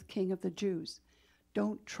Nazareth, King of the Jews.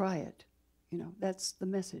 Don't try it. You know, that's the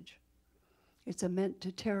message. It's meant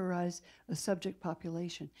to terrorize a subject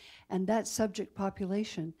population. And that subject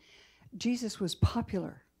population, Jesus was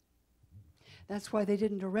popular. That's why they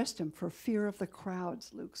didn't arrest him, for fear of the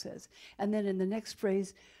crowds, Luke says. And then in the next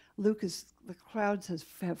phrase, the crowds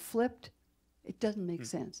have flipped. It doesn't make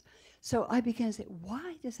sense. So I began to say,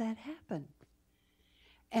 why does that happen?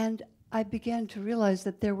 And I began to realize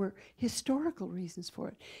that there were historical reasons for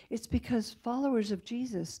it. It's because followers of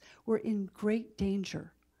Jesus were in great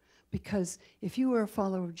danger. Because if you were a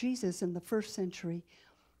follower of Jesus in the first century,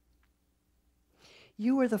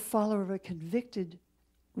 you were the follower of a convicted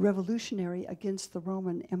revolutionary against the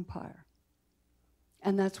Roman Empire.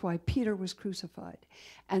 And that's why Peter was crucified,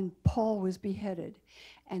 and Paul was beheaded,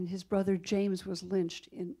 and his brother James was lynched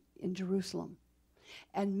in Jerusalem.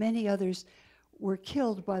 And many others were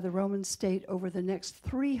killed by the Roman state over the next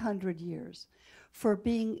 300 years for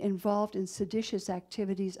being involved in seditious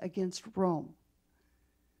activities against Rome.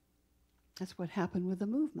 That's what happened with the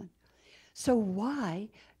movement. So why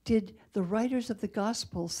did the writers of the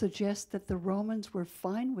gospel suggest that the Romans were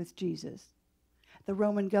fine with Jesus? The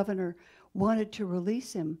Roman governor wanted to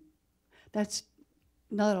release him. That's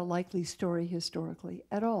not a likely story historically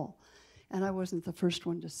at all. And I wasn't the first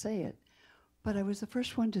one to say it, but I was the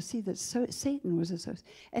first one to see that Satan was associated.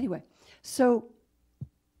 Anyway, so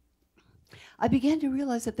I began to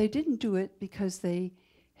realize that they didn't do it because they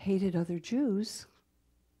hated other Jews.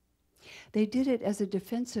 They did it as a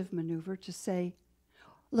defensive maneuver to say,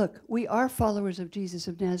 look, we are followers of Jesus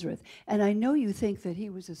of Nazareth, and I know you think that he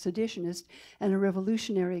was a seditionist and a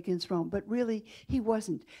revolutionary against Rome, but really he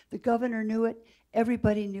wasn't. The governor knew it,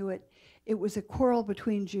 everybody knew it. It was a quarrel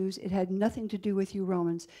between Jews. It had nothing to do with you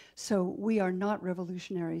Romans, so we are not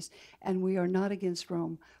revolutionaries, and we are not against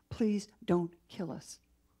Rome. Please don't kill us.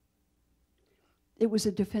 It was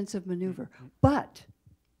a defensive maneuver. But,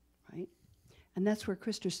 right, and that's where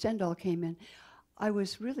Christopher Stendhal came in. I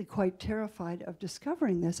was really quite terrified of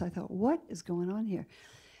discovering this. I thought, what is going on here?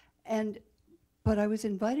 But I was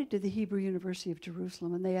invited to the Hebrew University of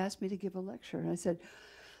Jerusalem, and they asked me to give a lecture. And I said,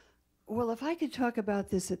 well, if I could talk about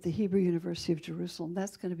this at the Hebrew University of Jerusalem,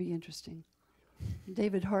 that's going to be interesting.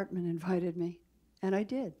 David Hartman invited me, and I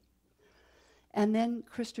did. And then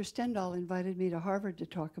Christopher Stendhal invited me to Harvard to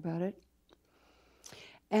talk about it.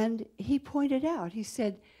 And he pointed out, he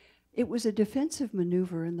said, it was a defensive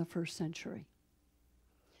maneuver in the 1st century.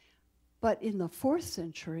 But in the 4th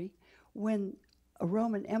century, when a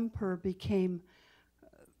Roman emperor became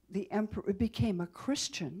became a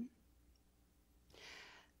Christian,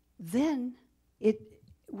 then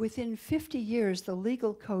within 50 years, the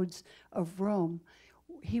legal codes of Rome,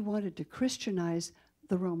 he wanted to Christianize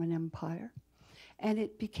the Roman Empire. And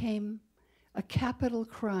it became a capital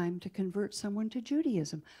crime to convert someone to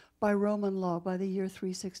Judaism by Roman law by the year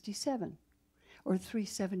 367 or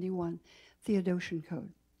 371, Theodosian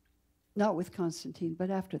Code. Not with Constantine,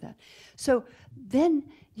 but after that. So then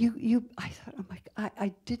I thought, oh my,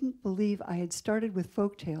 I didn't believe I had started with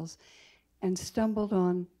folktales and stumbled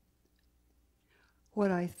on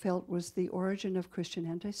what I felt was the origin of Christian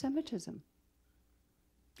anti-Semitism,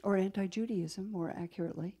 or anti-Judaism, more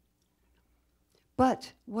accurately.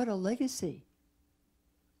 But what a legacy.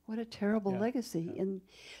 What a terrible legacy. Yeah. And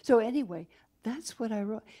so anyway, that's what I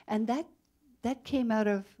wrote. And that came out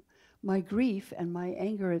of my grief and my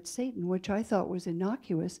anger at Satan, which I thought was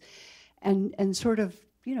innocuous, and sort of,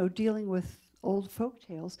 you know, dealing with old folk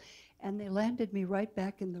tales, and they landed me right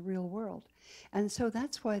back in the real world. And so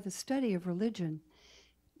that's why the study of religion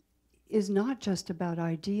is not just about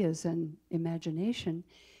ideas and imagination,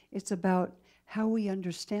 it's about how we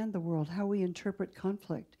understand the world, how we interpret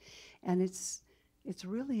conflict. And it's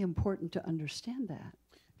really important to understand that.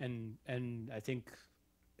 And I think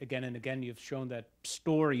again and again you've shown that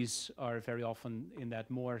stories are very often in that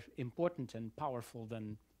more important and powerful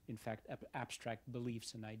than, in fact, abstract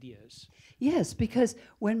beliefs and ideas. Yes, because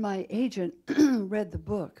when my agent read the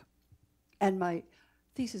book, and my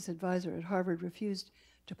thesis advisor at Harvard refused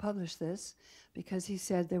to publish this because he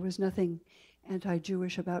said there was nothing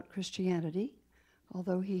anti-Jewish about Christianity,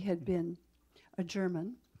 although he had been a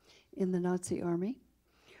German in the Nazi army.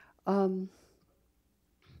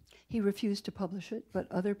 He refused to publish it, but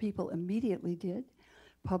other people immediately did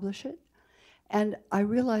publish it. And I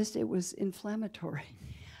realized it was inflammatory.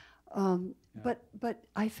 But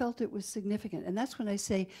I felt it was significant. And that's when I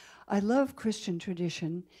say I love Christian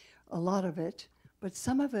tradition, a lot of it, but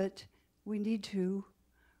some of it we need to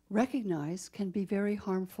recognize can be very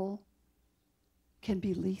harmful, can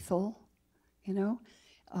be lethal, you know.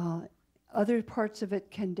 Other parts of it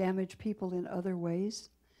can damage people in other ways.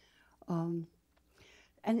 And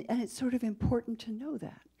it's sort of important to know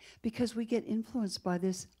that, because we get influenced by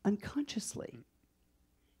this unconsciously,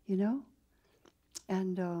 you know?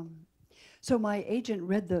 And so my agent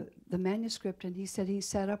read the manuscript, and he said he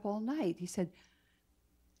sat up all night. He said,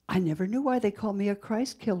 I never knew why they called me a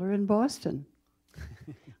Christ killer in Boston.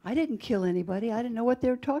 I didn't kill anybody. I didn't know what they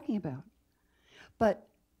were talking about. But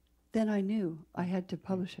then I knew I had to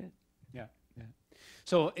publish it. Yeah, yeah.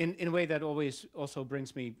 So in a way that always also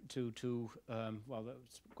brings me to well,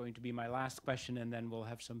 that's going to be my last question, and then we'll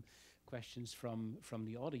have some questions from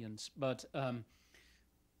the audience. But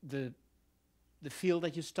the field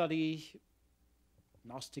that you study,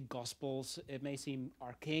 Gnostic Gospels, it may seem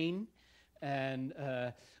arcane, and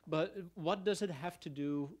but what does it have to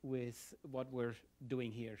do with what we're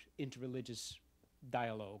doing here, interreligious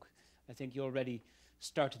dialogue? I think you already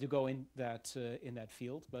started to go in that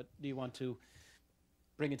field, but do you want to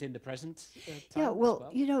bring it in the present time? Yeah, well,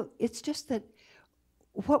 you know, it's just that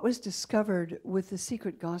what was discovered with the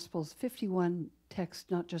secret Gospels, 51 texts,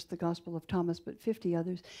 not just the Gospel of Thomas, but 50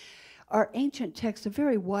 others, are ancient texts, a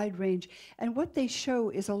very wide range, and what they show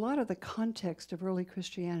is a lot of the context of early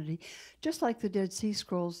Christianity, just like the Dead Sea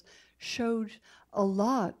Scrolls showed a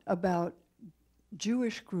lot about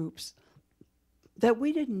Jewish groups that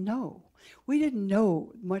we didn't know. We didn't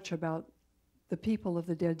know much about the people of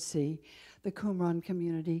the Dead Sea, the Qumran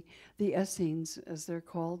community, the Essenes, as they're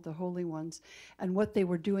called, the Holy Ones, and what they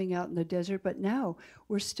were doing out in the desert. But now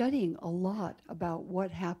we're studying a lot about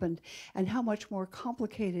what happened and how much more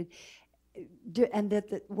complicated, and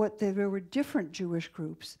there were different Jewish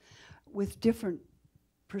groups with different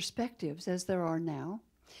perspectives, as there are now.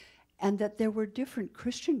 and that there were different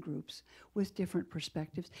Christian groups with different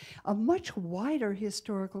perspectives, a much wider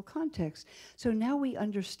historical context. So now we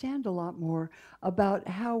understand a lot more about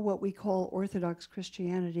how what we call Orthodox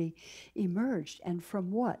Christianity emerged, and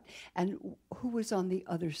from what, and who was on the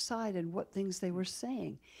other side, and what things they were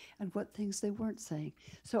saying, and what things they weren't saying.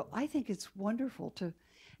 So I think it's wonderful to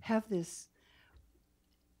have this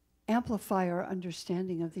amplify our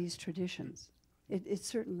understanding of these traditions. It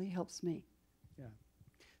certainly helps me. Yeah.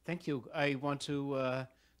 Thank you. I want to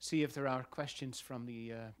see if there are questions from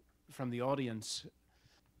the audience.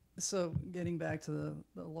 So getting back to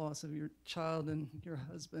the loss of your child and your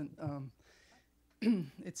husband,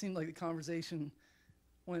 it seemed like the conversation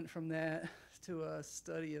went from that to a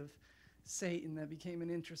study of Satan that became an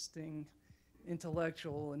interesting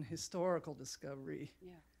intellectual and historical discovery.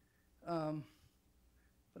 Yeah.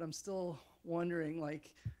 But I'm still wondering,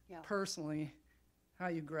 like, personally, how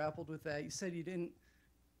you grappled with that. You said you didn't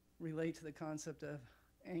relate to the concept of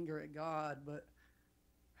anger at God, but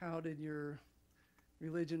how did your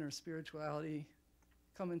religion or spirituality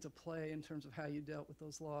come into play in terms of how you dealt with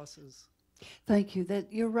those losses? Thank you.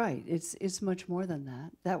 That you're right. It's much more than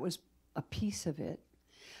that. That was a piece of it.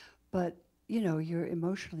 But, you know, you're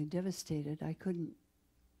emotionally devastated. I couldn't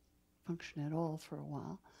function at all for a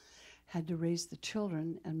while. Had to raise the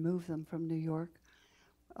children and move them from New York,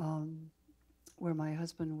 where my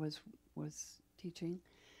husband was teaching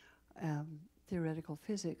theoretical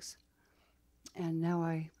physics, and now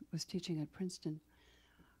I was teaching at Princeton.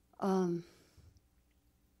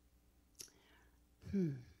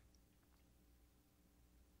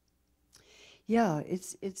 Yeah,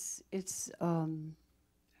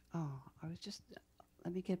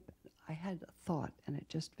 I had a thought and it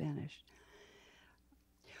just vanished.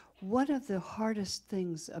 One of the hardest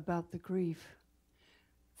things about the grief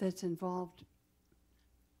that's involved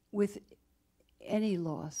with any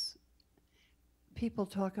loss, people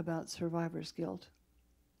talk about survivor's guilt,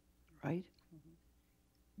 right? Mm-hmm.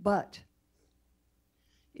 But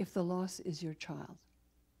if the loss is your child,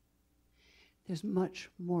 there's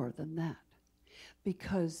much more than that,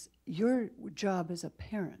 because your job as a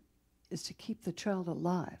parent is to keep the child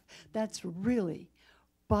alive. That's really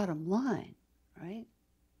bottom line, right?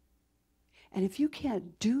 And if you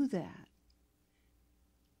can't do that,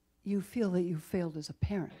 you feel that you failed as a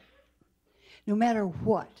parent, no matter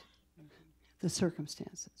what the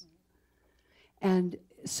circumstances. And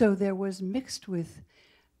so there was, mixed with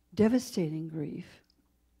devastating grief,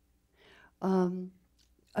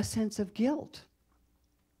 a sense of guilt.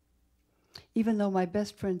 Even though my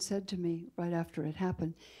best friend said to me right after it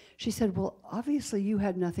happened, she said, well, obviously you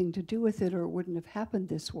had nothing to do with it or it wouldn't have happened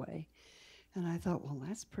this way. And I thought, well,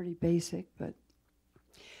 that's pretty basic, but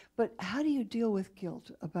how do you deal with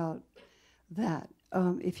guilt about that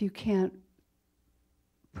if you can't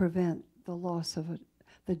prevent the loss of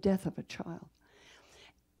the death of a child?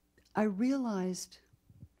 I realized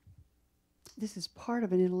this is part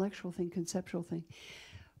of an intellectual thing, conceptual thing,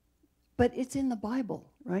 but it's in the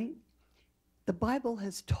Bible, right? The Bible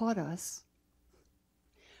has taught us,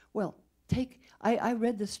 well, I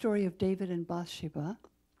read the story of David and Bathsheba,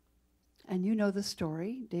 and you know the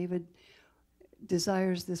story. David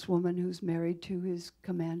desires this woman who's married to his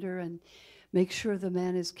commander and makes sure the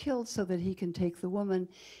man is killed so that he can take the woman.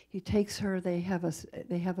 He takes her, they have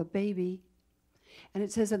a baby, and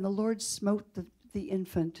it says, and the Lord smote the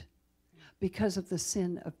infant because of the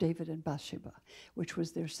sin of David and Bathsheba, which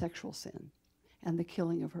was their sexual sin and the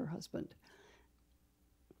killing of her husband.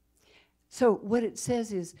 So what it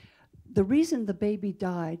says is, the reason the baby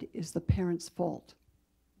died is the parent's fault.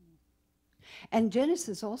 And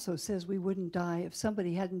Genesis also says we wouldn't die if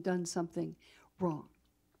somebody hadn't done something wrong.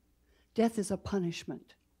 Death is a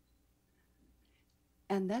punishment.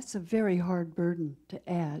 And that's a very hard burden to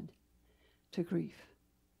add to grief.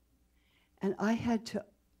 And I had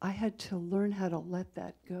to learn how to let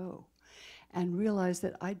that go and realize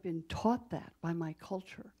that I'd been taught that by my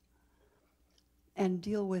culture, and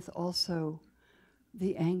deal with also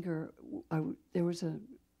the anger. There was an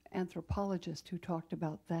anthropologist who talked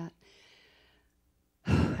about that.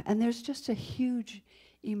 And there's just a huge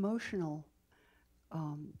emotional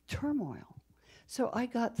turmoil. So I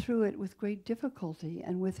got through it with great difficulty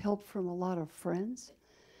and with help from a lot of friends,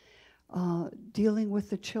 dealing with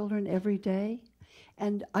the children every day.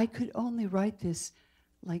 And I could only write this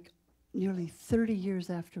like nearly 30 years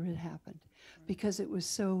after it happened, because it was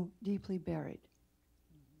so deeply buried.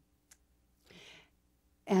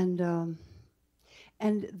 And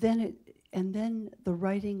then the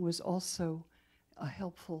writing was also a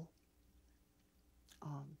helpful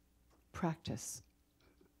practice.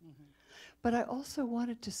 Mm-hmm. But I also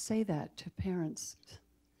wanted to say that to parents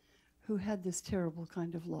who had this terrible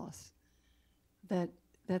kind of loss,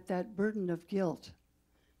 that burden of guilt,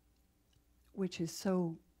 which is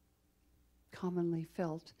so commonly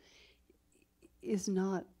felt, is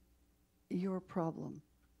not your problem.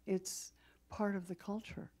 It's part of the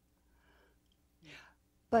culture.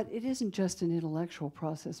 But it isn't just an intellectual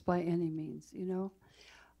process by any means, you know.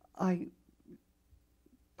 I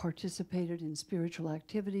participated in spiritual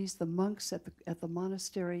activities. The monks at the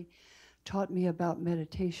monastery taught me about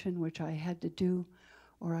meditation, which I had to do,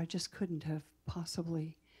 or I just couldn't have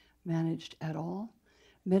possibly managed at all.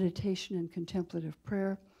 Meditation and contemplative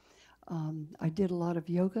prayer. I did a lot of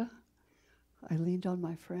yoga. I leaned on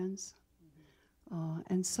my friends.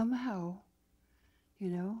 And somehow, you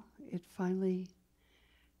know, it finally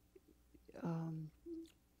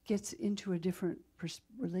gets into a different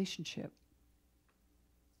relationship.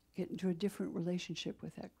 Get into a different relationship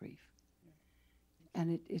with that grief.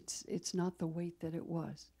 And it's not the weight that it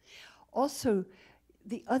was. Also,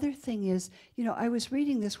 the other thing is, you know, I was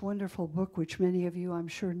reading this wonderful book, which many of you I'm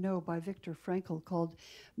sure know, by Viktor Frankl, called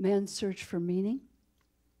Man's Search for Meaning.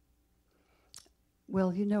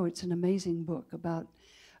 Well, you know, it's an amazing book about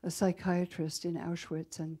a psychiatrist in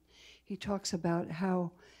Auschwitz, and he talks about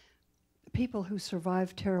how people who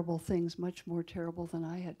survive terrible things, much more terrible than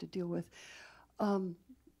I had to deal with,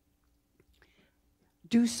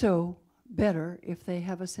 do so better if they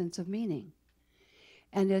have a sense of meaning.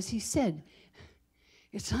 And as he said,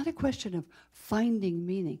 it's not a question of finding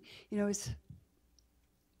meaning. You know, can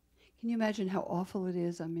you imagine how awful it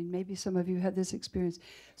is? I mean, maybe some of you had this experience.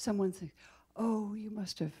 Someone thinks, oh, you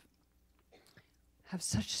must have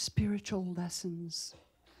such spiritual lessons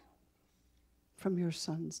from your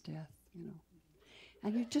son's death, you know.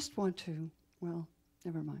 And you just want to, well,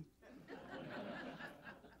 never mind.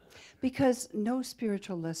 Because no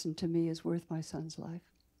spiritual lesson to me is worth my son's life.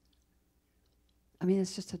 I mean,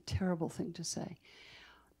 it's just a terrible thing to say.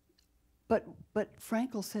 But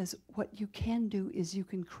Frankl says what you can do is you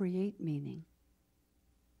can create meaning.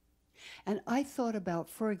 And I thought about,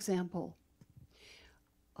 for example,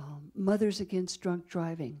 Mothers Against Drunk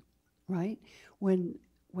Driving, right? When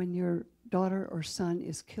your daughter or son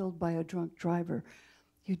is killed by a drunk driver,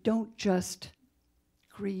 you don't just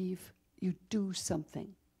grieve, you do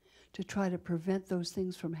something to try to prevent those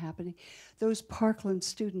things from happening. Those Parkland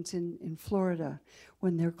students in Florida,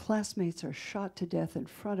 when their classmates are shot to death in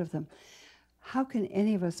front of them, how can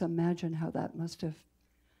any of us imagine how that must have,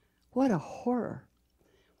 what a horror.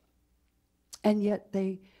 And yet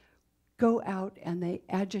they go out and they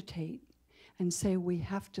agitate and say we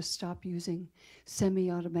have to stop using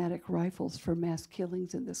semi-automatic rifles for mass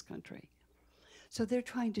killings in this country. So they're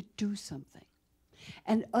trying to do something.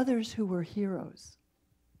 And others who were heroes.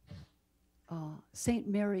 Saint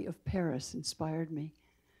Mary of Paris inspired me.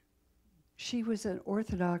 She was an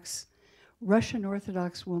Orthodox, Russian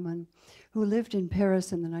Orthodox woman who lived in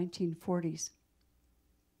Paris in the 1940s.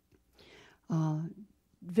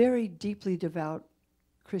 Very deeply devout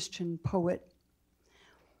Christian poet.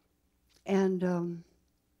 And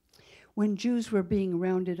when Jews were being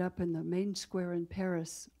rounded up in the main square in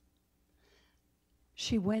Paris,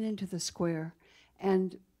 she went into the square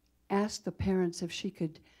and asked the parents if she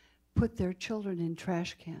could put their children in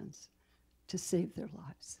trash cans to save their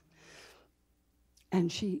lives. And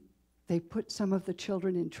they put some of the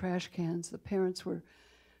children in trash cans. The parents were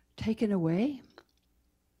taken away,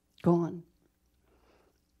 gone.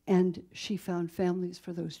 And she found families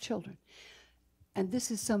for those children. And this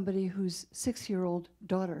is somebody whose 6-year-old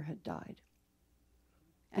daughter had died.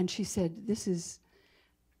 And she said,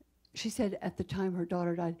 she said at the time her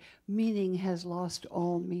daughter died, meaning has lost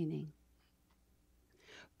all meaning.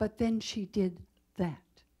 But then she did that.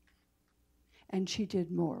 And she did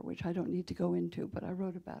more, which I don't need to go into, but I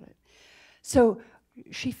wrote about it. So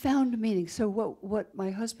she found meaning. So what my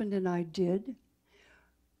husband and I did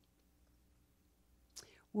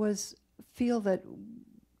was feel that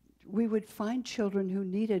we would find children who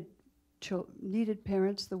needed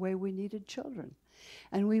parents the way we needed children.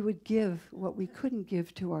 And we would give what we couldn't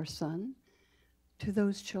give to our son to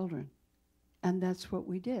those children. And that's what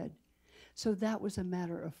we did. So that was a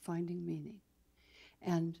matter of finding meaning.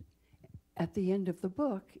 And at the end of the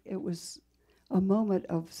book, it was a moment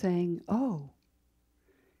of saying, oh,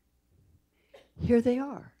 here they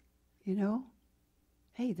are, you know?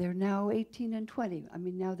 Hey, they're now 18 and 20. I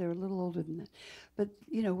mean, now they're a little older than that. But,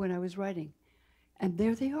 you know, when I was writing, and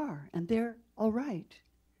there they are, and they're all right.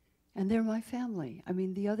 And they're my family. I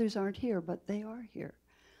mean, the others aren't here, but they are here.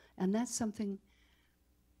 And that's something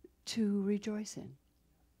to rejoice in.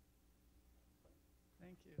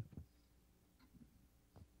 Thank you.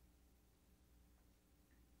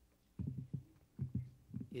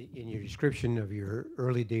 In your description of your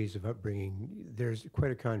early days of upbringing, there's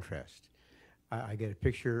quite a contrast. I get a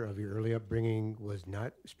picture of your early upbringing was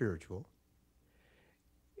not spiritual,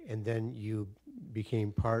 and then you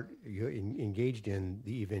became engaged in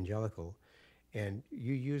the evangelical, and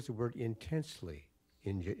you use the word intensely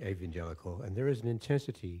in evangelical, and there is an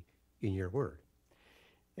intensity in your word.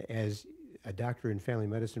 As a doctor in family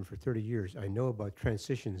medicine for 30 years, I know about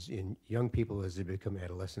transitions in young people as they become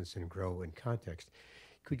adolescents and grow in context.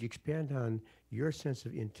 Could you expand on your sense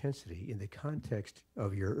of intensity in the context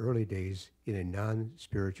of your early days in a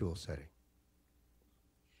non-spiritual setting?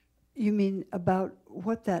 You mean about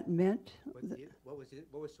what that meant? What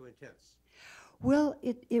was so intense? Well,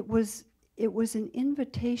 it was an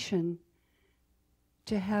invitation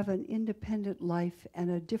to have an independent life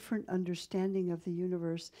and a different understanding of the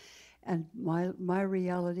universe and my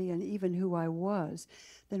reality and even who I was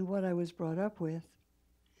than what I was brought up with,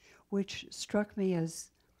 which struck me as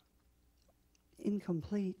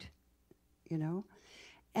incomplete, you know.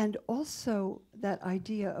 And also that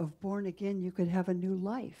idea of born again, you could have a new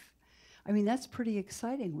life. I mean, that's pretty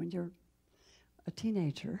exciting when you're a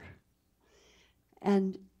teenager.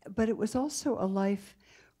 But it was also a life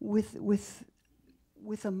in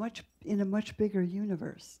a much bigger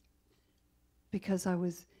universe, because I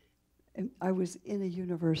was in a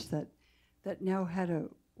universe that now had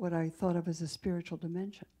what I thought of as a spiritual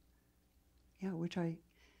dimension. Yeah, which I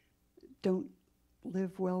don't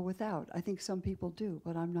live well without. I think some people do,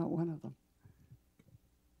 but I'm not one of them.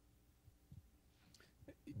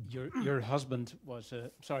 Your husband was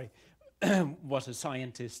was a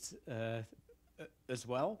scientist as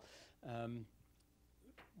well.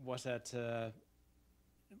 Was that?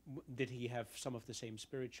 Did he have some of the same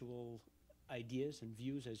spiritual ideas and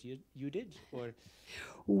views as you did, or?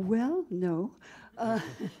 Well, no.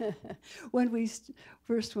 When we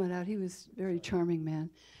first went out, he was a very charming man,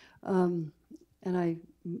 and I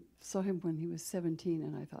saw him when he was 17,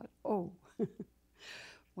 and I thought, oh,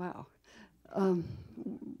 wow.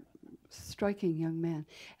 Striking young man.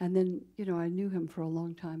 And then, you know, I knew him for a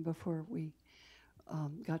long time before we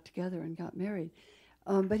got together and got married.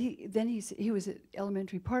 But he was at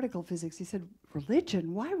elementary particle physics. He said,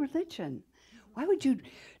 religion? Why religion? Why would you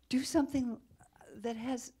do something that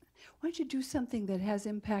has, why don't you do something that has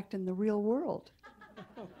impact in the real world?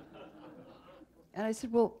 And I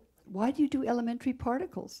said, well, why do you do elementary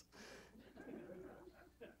particles?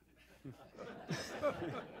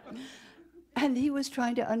 And he was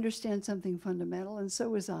trying to understand something fundamental, and so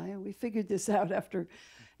was I, and we figured this out after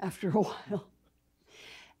a while.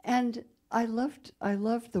 And I loved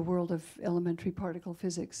the world of elementary particle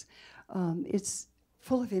physics. It's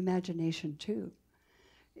full of imagination too.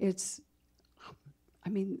 I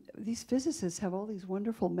mean, these physicists have all these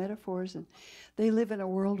wonderful metaphors, and they live in a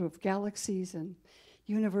world of galaxies and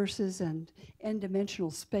universes and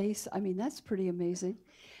n-dimensional space. I mean, that's pretty amazing.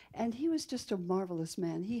 And he was just a marvelous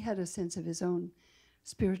man. He had a sense of his own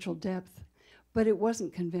spiritual depth, but it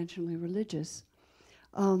wasn't conventionally religious.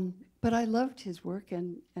 But I loved his work,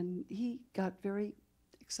 and he got very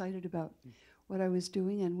excited about what I was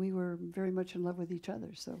doing, and we were very much in love with each other,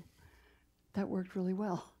 so that worked really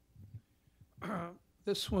well.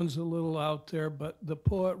 This one's a little out there, but the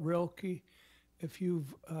poet Rilke, if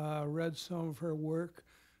you've read some of her work,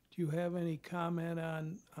 do you have any comment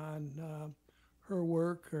on her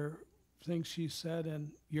work or things she said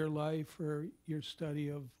in your life or your study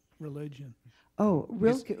of religion? Oh,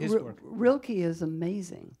 Rilke, his work. Rilke is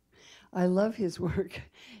amazing. I love his work.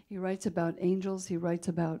 He writes about angels. He writes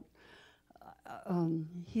about.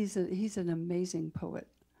 He's an amazing poet.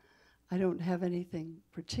 I don't have anything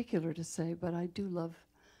particular to say, but I do love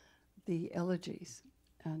the elegies,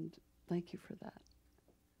 and thank you for that.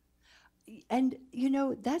 And you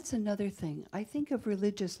know, that's another thing. I think of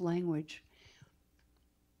religious language.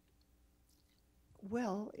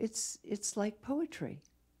 Well, it's like poetry.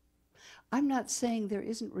 I'm not saying there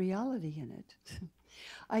isn't reality in it.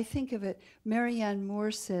 I think of it, Marianne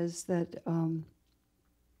Moore says that a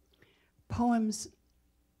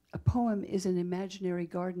poem is an imaginary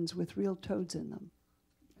gardens with real toads in them.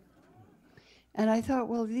 And I thought,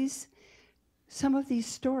 well, some of these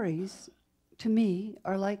stories, to me,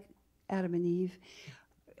 are like Adam and Eve.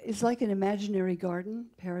 It's like an imaginary garden,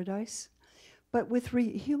 paradise, but with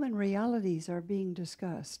human realities are being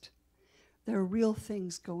discussed. There are real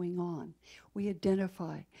things going on. We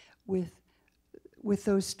identify with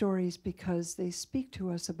those stories because they speak to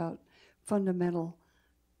us about fundamental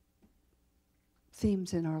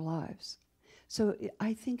themes in our lives. So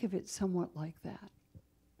I think of it somewhat like that.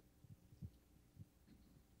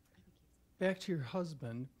 Back to your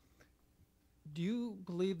husband, do you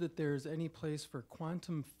believe that there's any place for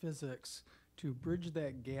quantum physics to bridge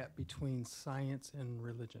that gap between science and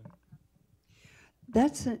religion?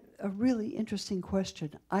 That's a really interesting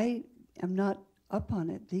question. I am not up on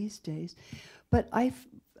it these days, but I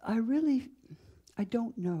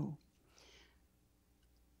don't know.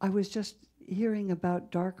 I was just hearing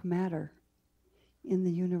about dark matter in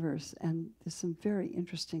the universe, and there's some very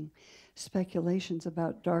interesting speculations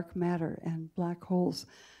about dark matter and black holes.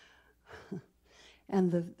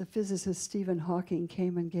 And the physicist Stephen Hawking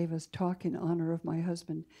came and gave us talk in honor of my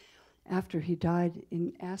husband after he died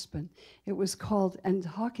in Aspen. It was called, and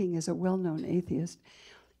Hawking is a well-known atheist,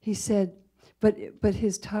 he said, but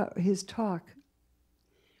his talk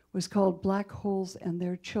was called Black Holes and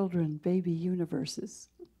Their Children, Baby Universes.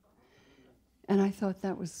 And I thought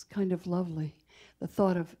that was kind of lovely, the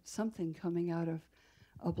thought of something coming out of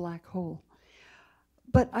a black hole.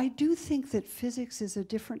 But I do think that physics is a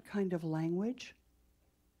different kind of language.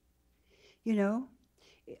 You know,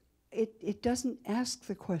 it doesn't ask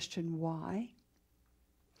the question why.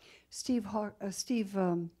 Steve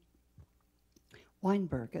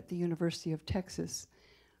Weinberg at the University of Texas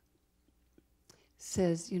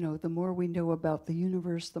says, you know, the more we know about the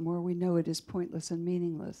universe, the more we know it is pointless and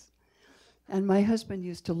meaningless. And my husband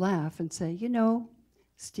used to laugh and say, you know,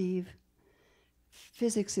 Steve,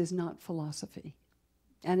 physics is not philosophy,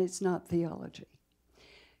 and it's not theology.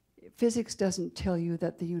 Physics doesn't tell you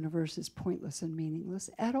that the universe is pointless and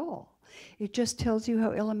meaningless at all. It just tells you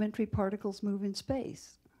how elementary particles move in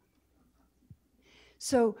space.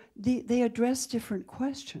 So they address different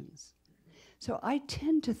questions. So I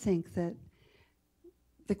tend to think that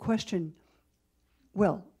the question,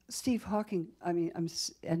 well, Steve Hawking,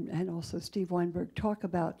 and also Steve Weinberg talk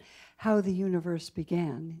about how the universe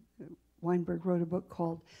began. Weinberg wrote a book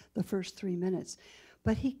called The First 3 Minutes.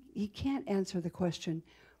 But he can't answer the question,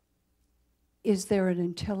 is there an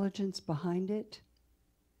intelligence behind it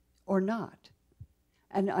or not?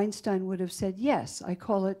 And Einstein would have said, yes, I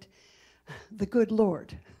call it the good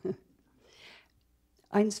Lord.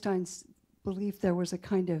 Einstein's believed there was a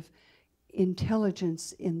kind of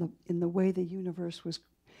intelligence in the way the universe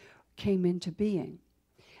came into being.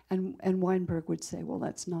 And Weinberg would say, well,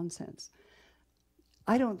 that's nonsense.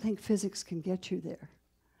 I don't think physics can get you there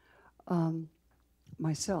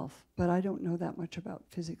myself, but I don't know that much about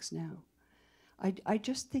physics now. I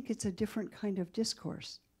just think it's a different kind of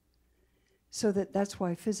discourse. So that's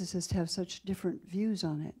why physicists have such different views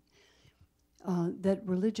on it. That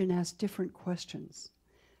religion asks different questions,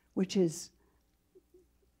 which is,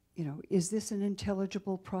 you know, is this an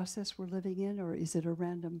intelligible process we're living in, or is it a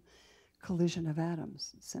random collision of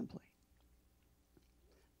atoms, simply?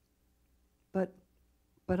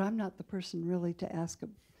 But I'm not the person really to ask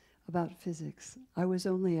about physics. I was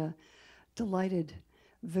only a delighted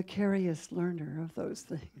vicarious learner of those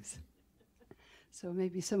things. So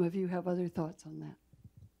maybe some of you have other thoughts on that.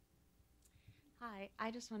 Hi, I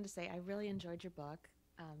just wanted to say I really enjoyed your book.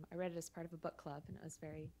 I read it as part of a book club, and it was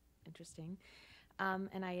very interesting.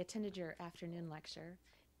 And I attended your afternoon lecture.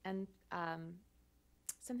 And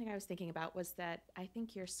something I was thinking about was that I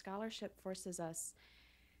think your scholarship forces us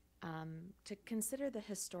to consider the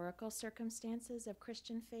historical circumstances of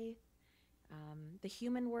Christian faith, the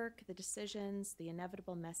human work, the decisions, the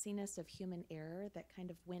inevitable messiness of human error that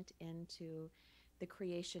kind of went into the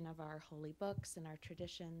creation of our holy books and our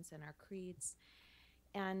traditions and our creeds.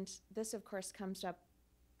 And this, of course, comes up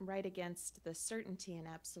right against the certainty and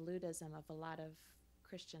absolutism of a lot of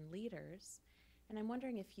Christian leaders. And I'm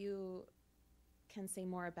wondering if you can say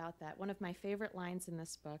more about that. One of my favorite lines in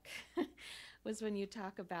this book was when you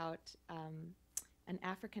talk about an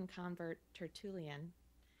African convert, Tertullian,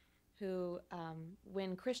 who,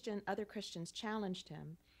 when other Christians challenged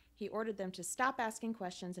him, he ordered them to stop asking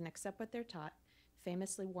questions and accept what they're taught,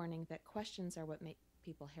 famously warning that questions are what make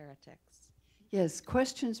people heretics. Yes,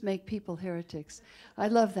 questions make people heretics. I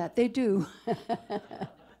love that. They do.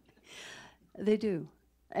 They do.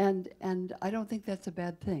 And I don't think that's a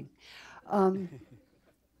bad thing.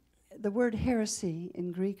 The word heresy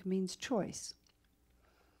in Greek means choice.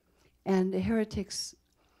 And heretics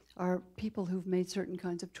are people who've made certain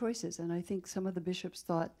kinds of choices. And I think some of the bishops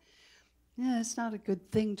thought, yeah, it's not a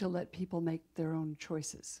good thing to let people make their own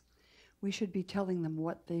choices. We should be telling them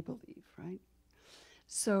what they believe, right?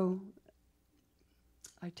 So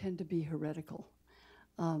I tend to be heretical.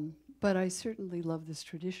 But I certainly love this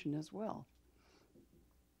tradition as well.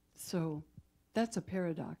 So that's a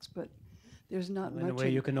paradox, but there's not much. In a way,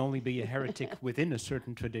 you can only be a heretic within a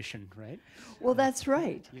certain tradition, right? Well, that's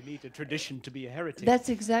right. You need a tradition to be a heretic. That's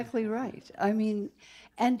exactly right. I mean,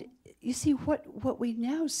 and you see, what we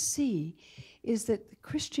now see is that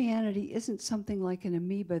Christianity isn't something like an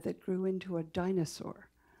amoeba that grew into a dinosaur.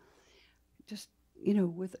 Just, you know,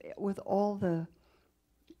 with all the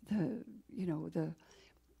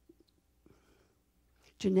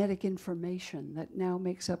genetic information that now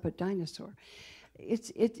makes up a dinosaur.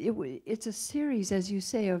 It's a series, as you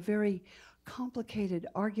say, of very complicated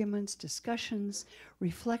arguments, discussions,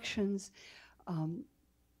 reflections.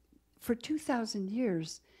 For 2,000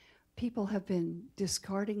 years, people have been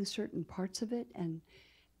discarding certain parts of it and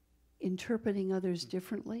interpreting others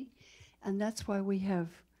differently. And that's why we have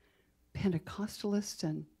Pentecostalists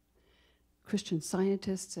and Christian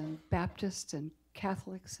Scientists and Baptists and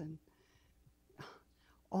Catholics and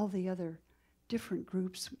all the other different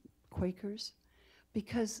groups, Quakers,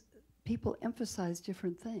 because people emphasize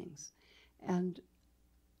different things. And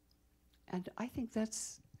I think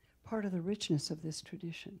that's part of the richness of this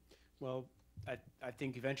tradition. Well, I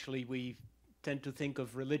think eventually we tend to think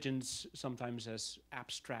of religions sometimes as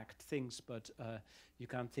abstract things, but you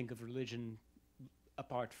can't think of religion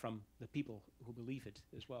apart from the people who believe it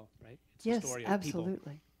as well, right? It's a story of absolutely.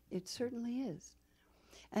 people. It certainly is.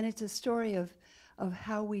 And it's a story of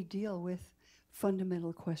how we deal with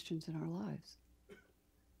fundamental questions in our lives.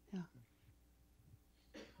 Yeah.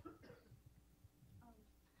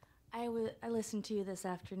 I listened to you this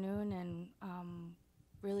afternoon, and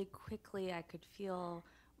really quickly I could feel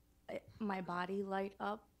my body light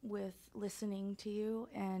up with listening to you.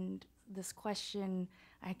 And this question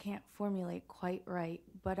I can't formulate quite right,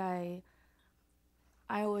 but I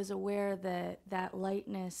was aware that that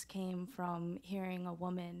lightness came from hearing a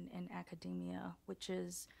woman in academia, which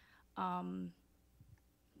is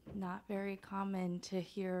not very common to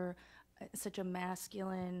hear such a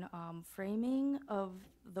masculine framing of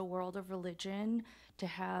the world of religion, to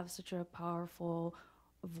have such a powerful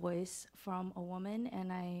voice from a woman.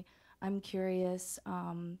 And I'm curious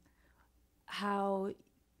how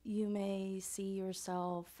you may see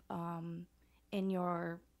yourself in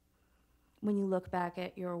your, when you look back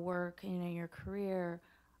at your work and in your career,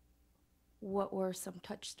 what were some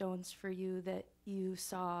touchstones for you that you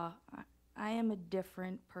saw, I am a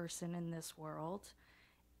different person in this world,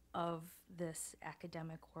 of this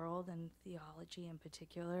academic world and theology in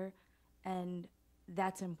particular, and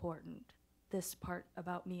that's important. This part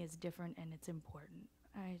about me is different and it's important.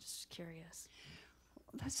 I'm just curious.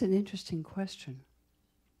 That's an interesting question.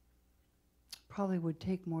 Probably would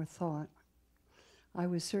take more thought. I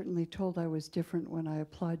was certainly told I was different when I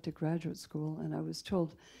applied to graduate school, and I was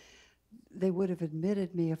told they would have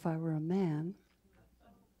admitted me if I were a man,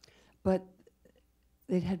 but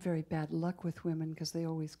they'd had very bad luck with women because they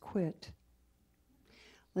always quit.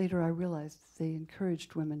 Later I realized they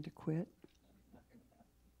encouraged women to quit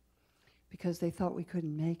because they thought we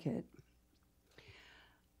couldn't make it.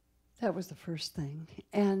 That was the first thing.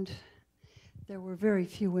 And there were very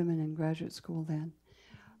few women in graduate school then.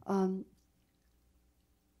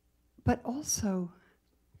 But also,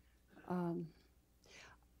 I'm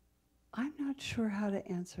not sure how to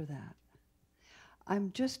answer that.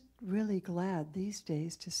 I'm just really glad these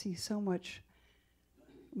days to see so much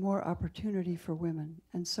more opportunity for women,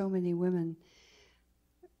 and so many women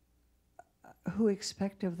who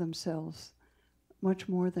expect of themselves much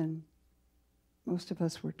more than most of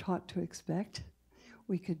us were taught to expect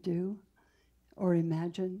we could do, or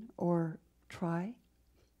imagine, or try,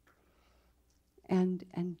 and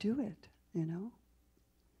do it, you know.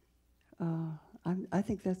 I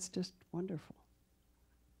think that's just wonderful.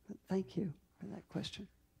 But thank you for that question.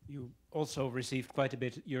 You also received quite a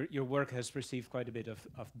bit, your work has received quite a bit of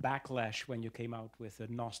backlash when you came out with the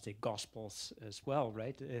Gnostic Gospels as well,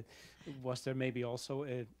 right? Was there maybe also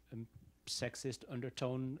a sexist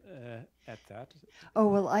undertone at that? Oh,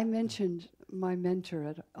 well, I mentioned my mentor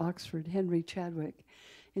at Oxford, Henry Chadwick,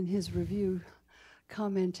 in his review,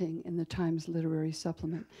 commenting in the Times Literary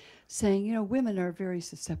Supplement, saying, you know, women are very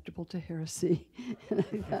susceptible to heresy. And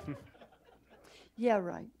I thought, yeah,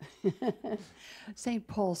 right. St.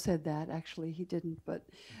 Paul said that. Actually, he didn't, but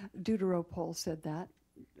Deutero-Paul said that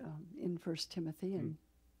in 1 Timothy and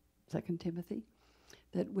 2 Timothy,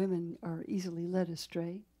 that women are easily led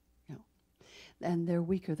astray, you know, and they're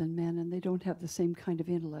weaker than men, and they don't have the same kind of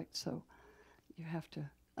intellect, so you have to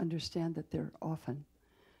understand that they're often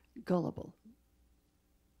gullible.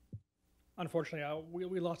 Unfortunately,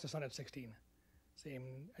 we lost a son at 16. Same,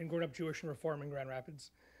 and growing up Jewish and Reform in Grand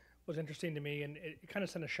Rapids was interesting to me, and it kind of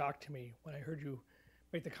sent a shock to me when I heard you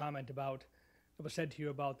make the comment about, it was said to you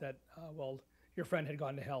about that, well, your friend had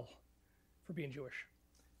gone to hell for being Jewish.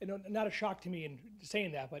 And not a shock to me in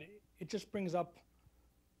saying that, but it just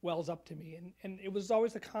wells up to me. And it was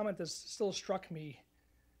always the comment that still struck me,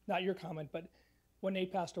 not your comment, but when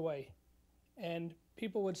Nate passed away, And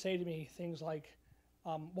people would say to me things like,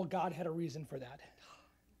 well, God had a reason for that.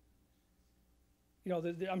 You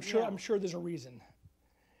know, I'm sure there's a reason.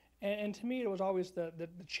 And to me, it was always the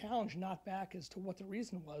challenge not back as to what the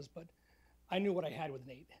reason was, but I knew what I had with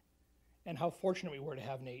Nate and how fortunate we were to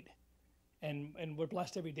have Nate. And we're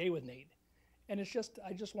blessed every day with Nate. And it's just,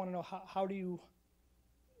 I just want to know, how do you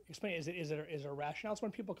explain, is there a rationale? It's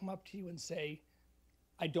when people come up to you and say,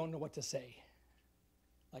 I don't know what to say.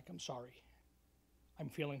 Like, I'm sorry. I'm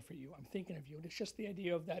feeling for you. I'm thinking of you. And it's just the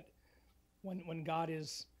idea of that when God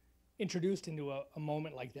is introduced into a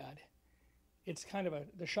moment like that, it's kind of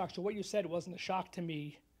the shock. So what you said wasn't a shock to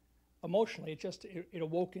me emotionally. It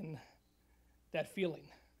awoken that feeling.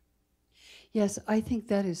 Yes, I think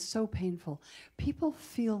that is so painful. People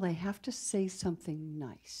feel they have to say something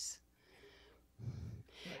nice.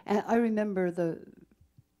 And I remember the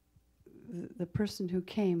person who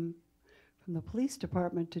came from the police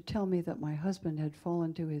department to tell me that my husband had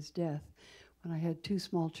fallen to his death when I had 2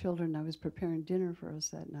 small children. I was preparing dinner for us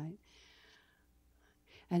that night.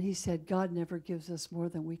 And he said, God never gives us more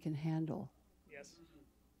than we can handle. Yes.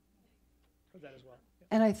 Heard that as well. Yeah.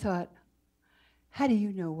 And I thought, how do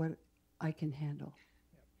you know what I can handle?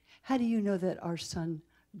 Yeah. How do you know that our son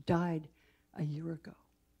died a year ago?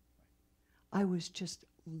 I was just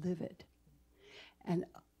livid. And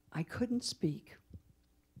I couldn't speak.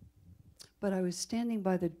 But I was standing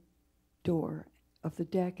by the door of the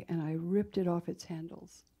deck and I ripped it off its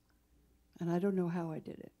handles. And I don't know how I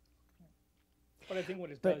did it. But I think what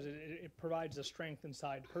it does is it provides the strength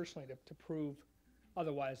inside personally to prove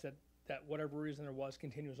otherwise that whatever reason there was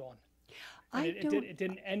continues on. And it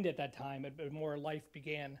didn't end at that time, but more life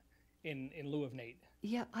began in lieu of Nate.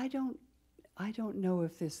 Yeah, I don't know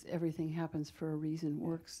if everything happens for a reason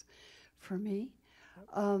works for me.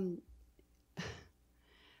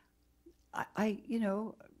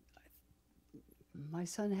 My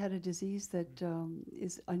son had a disease that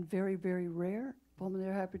is very, very rare,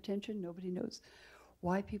 pulmonary hypertension. Nobody knows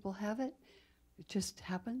why people have it. It just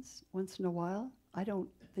happens once in a while. I don't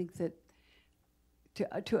think that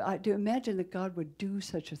to imagine that God would do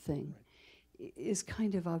such a thing is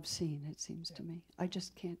kind of obscene, it seems to me. I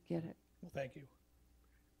just can't get it. Well, thank you.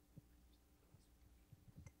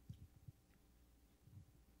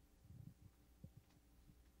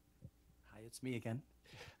 Hi, it's me again.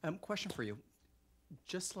 Question for you.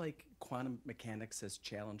 Just like quantum mechanics has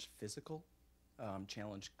challenged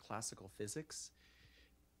challenged classical physics,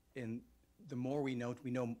 and the more we know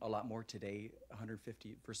a lot more today,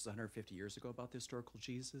 150 versus 150 years ago about the historical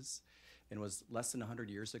Jesus, and it was less than 100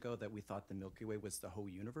 years ago that we thought the Milky Way was the whole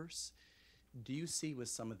universe. Do you see with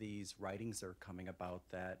some of these writings that are coming about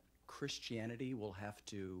that Christianity will have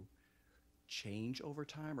to change over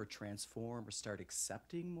time or transform or start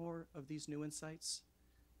accepting more of these new insights?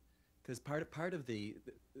 Because part of the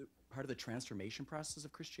transformation process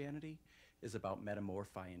of Christianity is about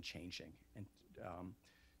metamorphizing, changing. And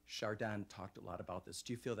Chardin talked a lot about this.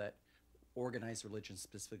 Do you feel that organized religion,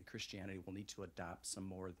 specifically Christianity, will need to adopt some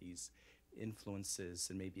more of these influences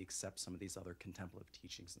and maybe accept some of these other contemplative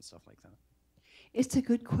teachings and stuff like that? It's a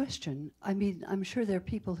good question. I mean, I'm sure there are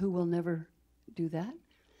people who will never do that.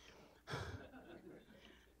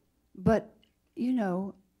 But, you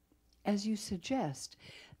know, as you suggest,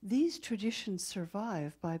 these traditions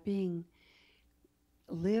survive by being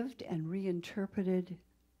lived and reinterpreted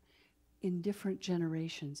in different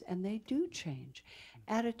generations, and they do change.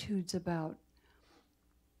 Attitudes about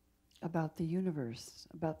the universe,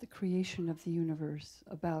 about the creation of the universe,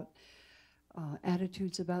 about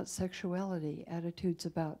attitudes about sexuality, attitudes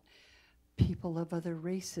about people of other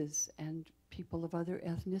races and people of other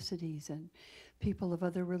ethnicities and people of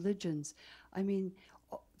other religions. I mean,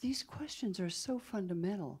 these questions are so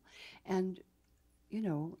fundamental, and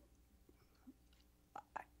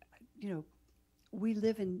we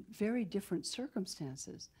live in very different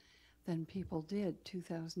circumstances than people did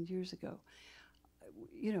 2,000 years ago.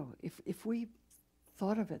 You know, if we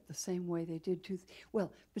thought of it the same way they did but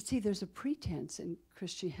see, there's a pretense in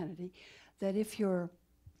Christianity that if you're,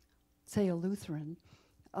 say, a Lutheran,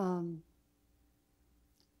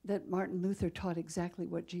 that Martin Luther taught exactly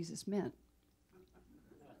what Jesus meant.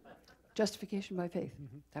 Justification by faith,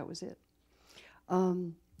 that was it.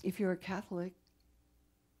 If you're a Catholic,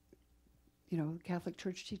 the Catholic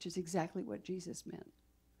Church teaches exactly what Jesus meant.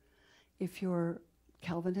 If you're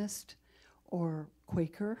Calvinist or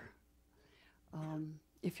Quaker,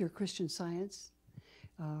 if you're Christian Science,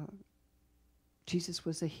 Jesus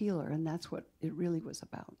was a healer, and that's what it really was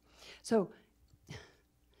about. So,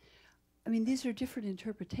 I mean, these are different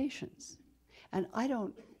interpretations, and I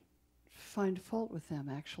don't find fault with them,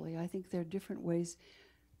 actually. I think there are different ways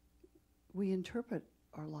we interpret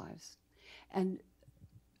our lives. And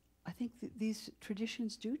I think these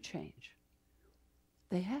traditions do change.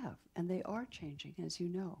 They have, and they are changing, as you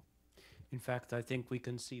know. In fact, I think we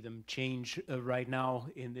can see them change right now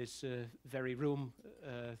in this very room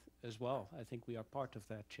as well. I think we are part of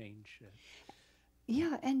that change.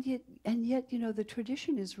 Yeah, and yet, you know, the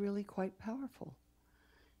tradition is really quite powerful.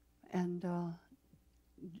 And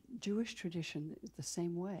Jewish tradition is the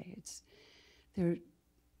same way. There are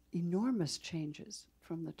enormous changes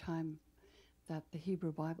from the time that the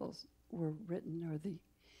Hebrew Bibles were written, or the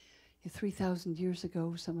 3,000 years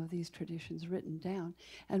ago, some of these traditions written down,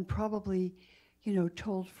 and probably, you know,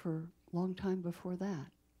 told for a long time before that.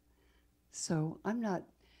 So I'm not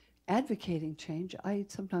advocating change. I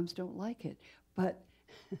sometimes don't like it, but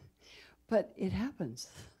but it happens.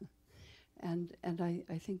 and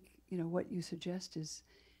I think, you know, what you suggest is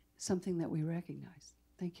something that we recognize.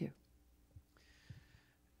 Thank you.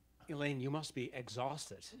 Elaine, you must be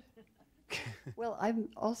exhausted. Well, I'm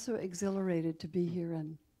also exhilarated to be here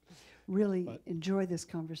and really enjoy this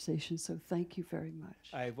conversation, so thank you very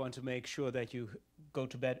much. I want to make sure that you go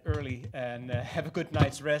to bed early and have a good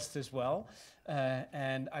night's rest as well.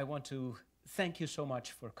 And I want to thank you so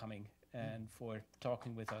much for coming and for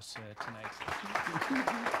talking with us tonight.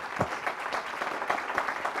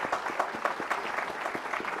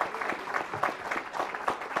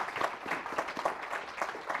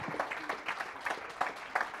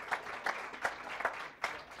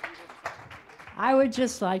 I would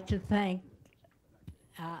just like to thank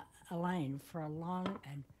Elaine for a long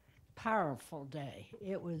and powerful day.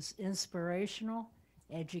 It was inspirational,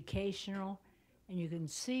 educational, and you can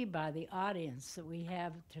see by the audience that we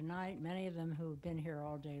have tonight, many of them who have been here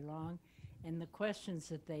all day long, and the questions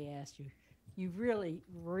that they asked you, you really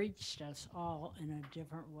reached us all in a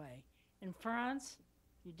different way. And Franz,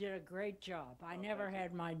 you did a great job. I never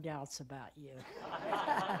had my doubts about you.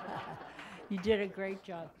 You did a great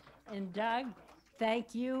job. And Doug,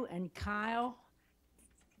 thank you, and Kyle,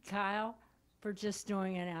 for just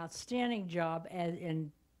doing an outstanding job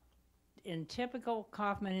in typical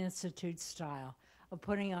Kaufman Institute style of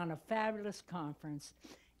putting on a fabulous conference.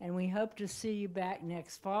 And we hope to see you back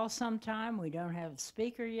next fall sometime. We don't have a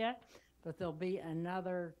speaker yet, but there'll be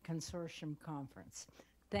another consortium conference.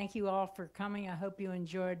 Thank you all for coming. I hope you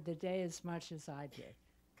enjoyed the day as much as I did.